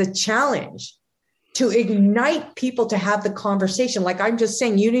 this is the challenge, to ignite people to have the conversation. Like I'm just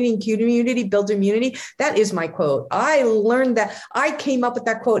saying, unity and community builds immunity. That is my quote. I learned that. I came up with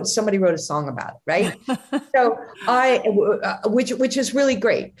that quote and somebody wrote a song about it, right? So which is really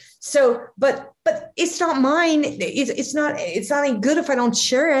great. So, but it's not mine. It's not any good if I don't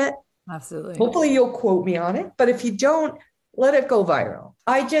share it. Absolutely. Hopefully you'll quote me on it. But if you don't, let it go viral.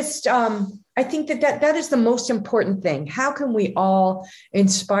 I think that is the most important thing. How can we all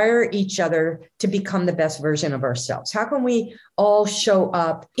inspire each other to become the best version of ourselves? How can we all show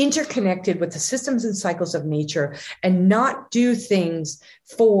up interconnected with the systems and cycles of nature and not do things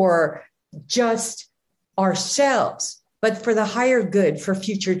for just ourselves, but for the higher good, for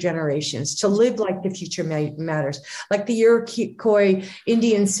future generations, to live like the future matters? Like the Iroquois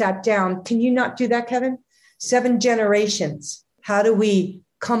Indians sat down. Can you not do that, Kevin? 7 generations. How do we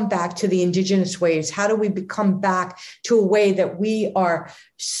come back to the indigenous ways? How do we come back to a way that we are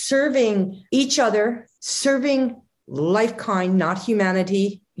serving each other, serving life kind, not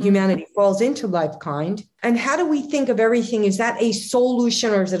humanity? Humanity falls into life kind, And how do we think of everything? Is that a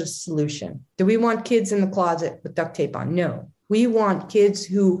solution or is it a solution? Do we want kids in the closet with duct tape on? No. We want kids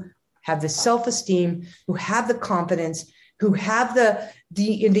who have the self-esteem, who have the confidence, who have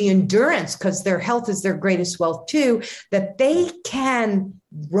the endurance, because their health is their greatest wealth too, that they can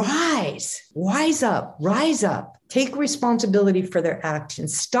rise up, take responsibility for their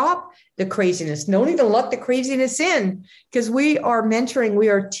actions, stop the craziness. Don't even let the craziness in, because we are mentoring, we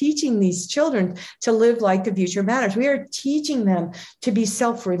are teaching these children to live like the future matters. We are teaching them to be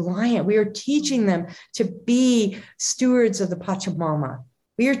self-reliant. We are teaching them to be stewards of the Pachamama.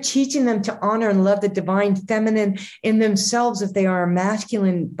 We are teaching them to honor and love the divine feminine in themselves if they are a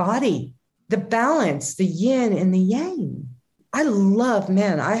masculine body, the balance, the yin and the yang. I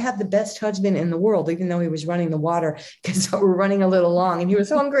have the best husband in the world, even though he was running the water because we're running a little long and he was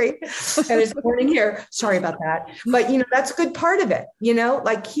hungry and it's morning here. Sorry about that. But, that's a good part of it.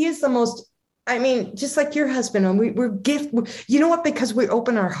 Like he is the most, just like your husband, and we're gift. You know what? Because we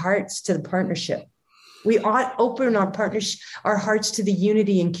open our hearts to the partnership. We ought open our hearts to the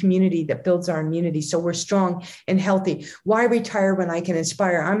unity and community that builds our immunity. So we're strong and healthy. Why retire when I can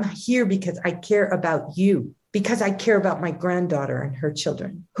inspire? I'm here because I care about you, because I care about my granddaughter and her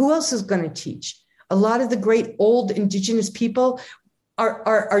children. Who else is going to teach? A lot of the great old indigenous people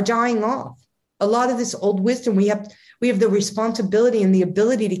are dying off. A lot of this old wisdom, we have the responsibility and the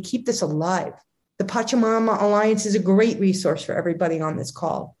ability to keep this alive. The Pachamama Alliance is a great resource for everybody on this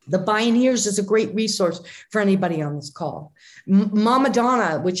call. The Pioneers is a great resource for anybody on this call. Mama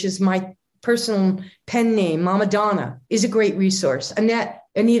Donna, which is my personal pen name, Mama Donna, is a great resource. Anita,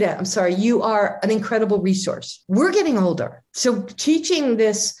 you are an incredible resource. We're getting older. So teaching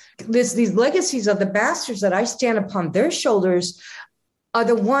these legacies of the masters that I stand upon their shoulders are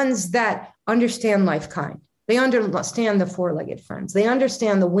the ones that understand life kind. They understand the four-legged ferns. They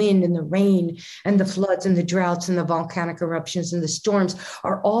understand the wind and the rain and the floods and the droughts and the volcanic eruptions and the storms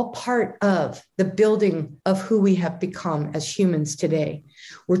are all part of the building of who we have become as humans today.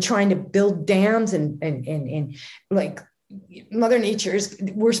 We're trying to build dams and like Mother Nature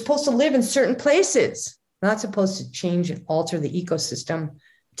we're supposed to live in certain places, not supposed to change and alter the ecosystem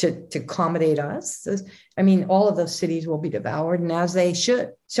to accommodate us. All of those cities will be devoured, and as they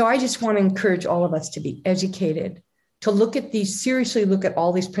should. So I just want to encourage all of us to be educated, to look at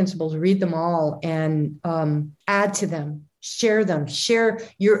all these principles, read them all, and add to them, share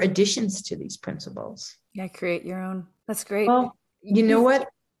your additions to these principles. Yeah, create your own. That's great. Well, you know what?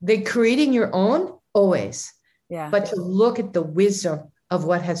 They're creating your own always. Yeah. But to look at the wisdom of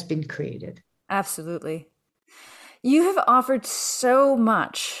what has been created. Absolutely. You have offered so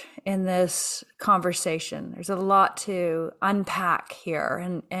much in this conversation. There's a lot to unpack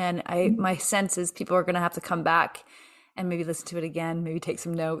here. And my sense is people are going to have to come back and maybe listen to it again, maybe take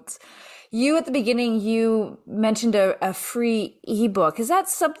some notes. You, at the beginning, you mentioned a free ebook. Is that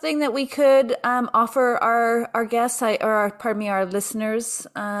something that we could offer our guests our listeners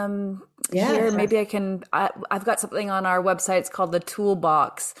here? Maybe I've got something on our website. It's called the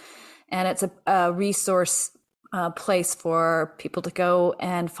Toolbox, and it's a resource place for people to go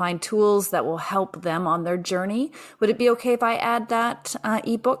and find tools that will help them on their journey. Would it be okay if I add that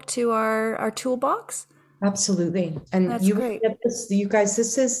ebook to our toolbox? Absolutely. And that's great. You guys,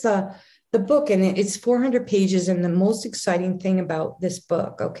 this is the book, and it's 400 pages. And the most exciting thing about this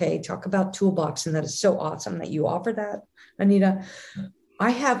book, talk about toolbox, and that is so awesome that you offer that, Anita.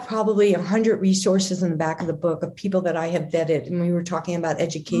 I have probably 100 resources in the back of the book of people that I have vetted. And we were talking about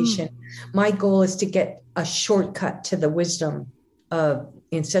education. My goal is to get a shortcut to the wisdom of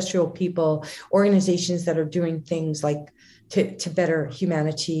ancestral people, organizations that are doing things like to better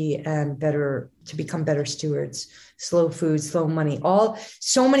humanity and to become better stewards, slow food, slow money,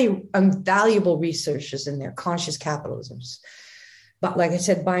 so many valuable resources in there, conscious capitalisms. But like I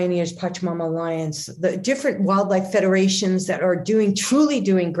said, Pioneers, Pachamama Alliance, the different wildlife federations that are truly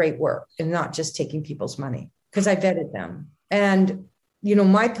doing great work and not just taking people's money, because I vetted them. And,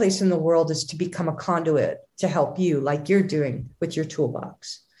 my place in the world is to become a conduit to help you, like you're doing with your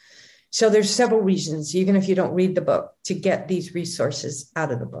toolbox. So there's several reasons, even if you don't read the book, to get these resources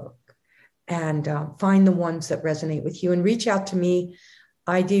out of the book and find the ones that resonate with you and reach out to me.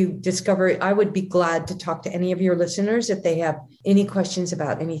 I would be glad to talk to any of your listeners if they have any questions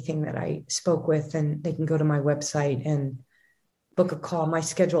about anything that I spoke with, and they can go to my website and book a call. My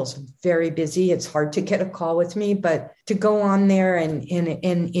schedule is very busy. It's hard to get a call with me, but to go on there and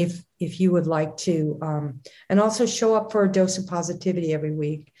if you would like to, and also show up for a dose of positivity every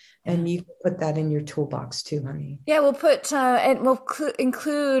week. And you can put that in your toolbox too, honey. Yeah, we'll put and we'll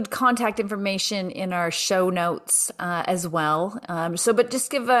include contact information in our show notes as well. But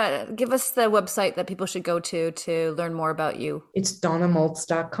just give us the website that people should go to learn more about you. It's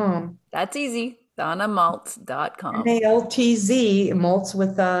DonnaMaltz.com. That's easy. DonnaMaltz.com. MALTZ, maltz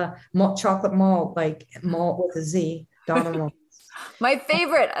with chocolate malt, like malt with a Z. Donna Maltz. My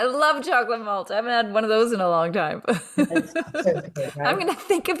favorite. I love chocolate malt. I haven't had one of those in a long time. So good, right? I'm going to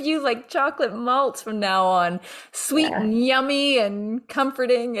think of you like chocolate malts from now on. Sweet and yummy and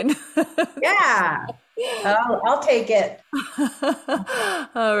comforting. And yeah. I'll take it.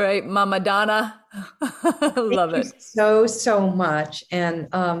 All right, Mama Donna. Love it. So much. And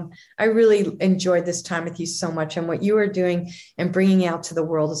I really enjoyed this time with you so much. And what you are doing and bringing out to the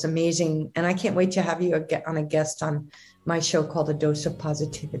world is amazing. And I can't wait to have you on a guest on my show called A Dose of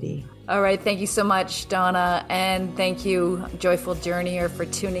Positivity. All right. Thank you so much, Donna. And thank you, Joyful Journeyer, for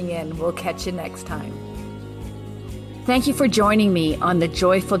tuning in. We'll catch you next time. Thank you for joining me on the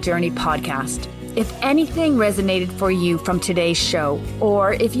Joyful Journey podcast. If anything resonated for you from today's show,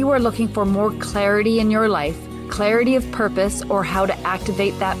 or if you are looking for more clarity in your life, clarity of purpose, or how to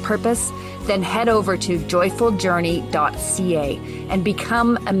activate that purpose, then head over to joyfuljourney.ca and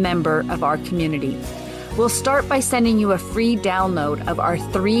become a member of our community. We'll start by sending you a free download of our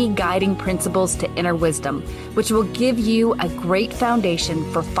 3 guiding principles to inner wisdom, which will give you a great foundation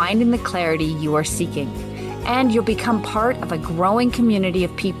for finding the clarity you are seeking. And you'll become part of a growing community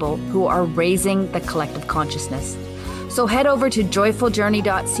of people who are raising the collective consciousness. So head over to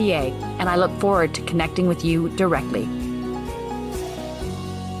joyfuljourney.ca, and I look forward to connecting with you directly.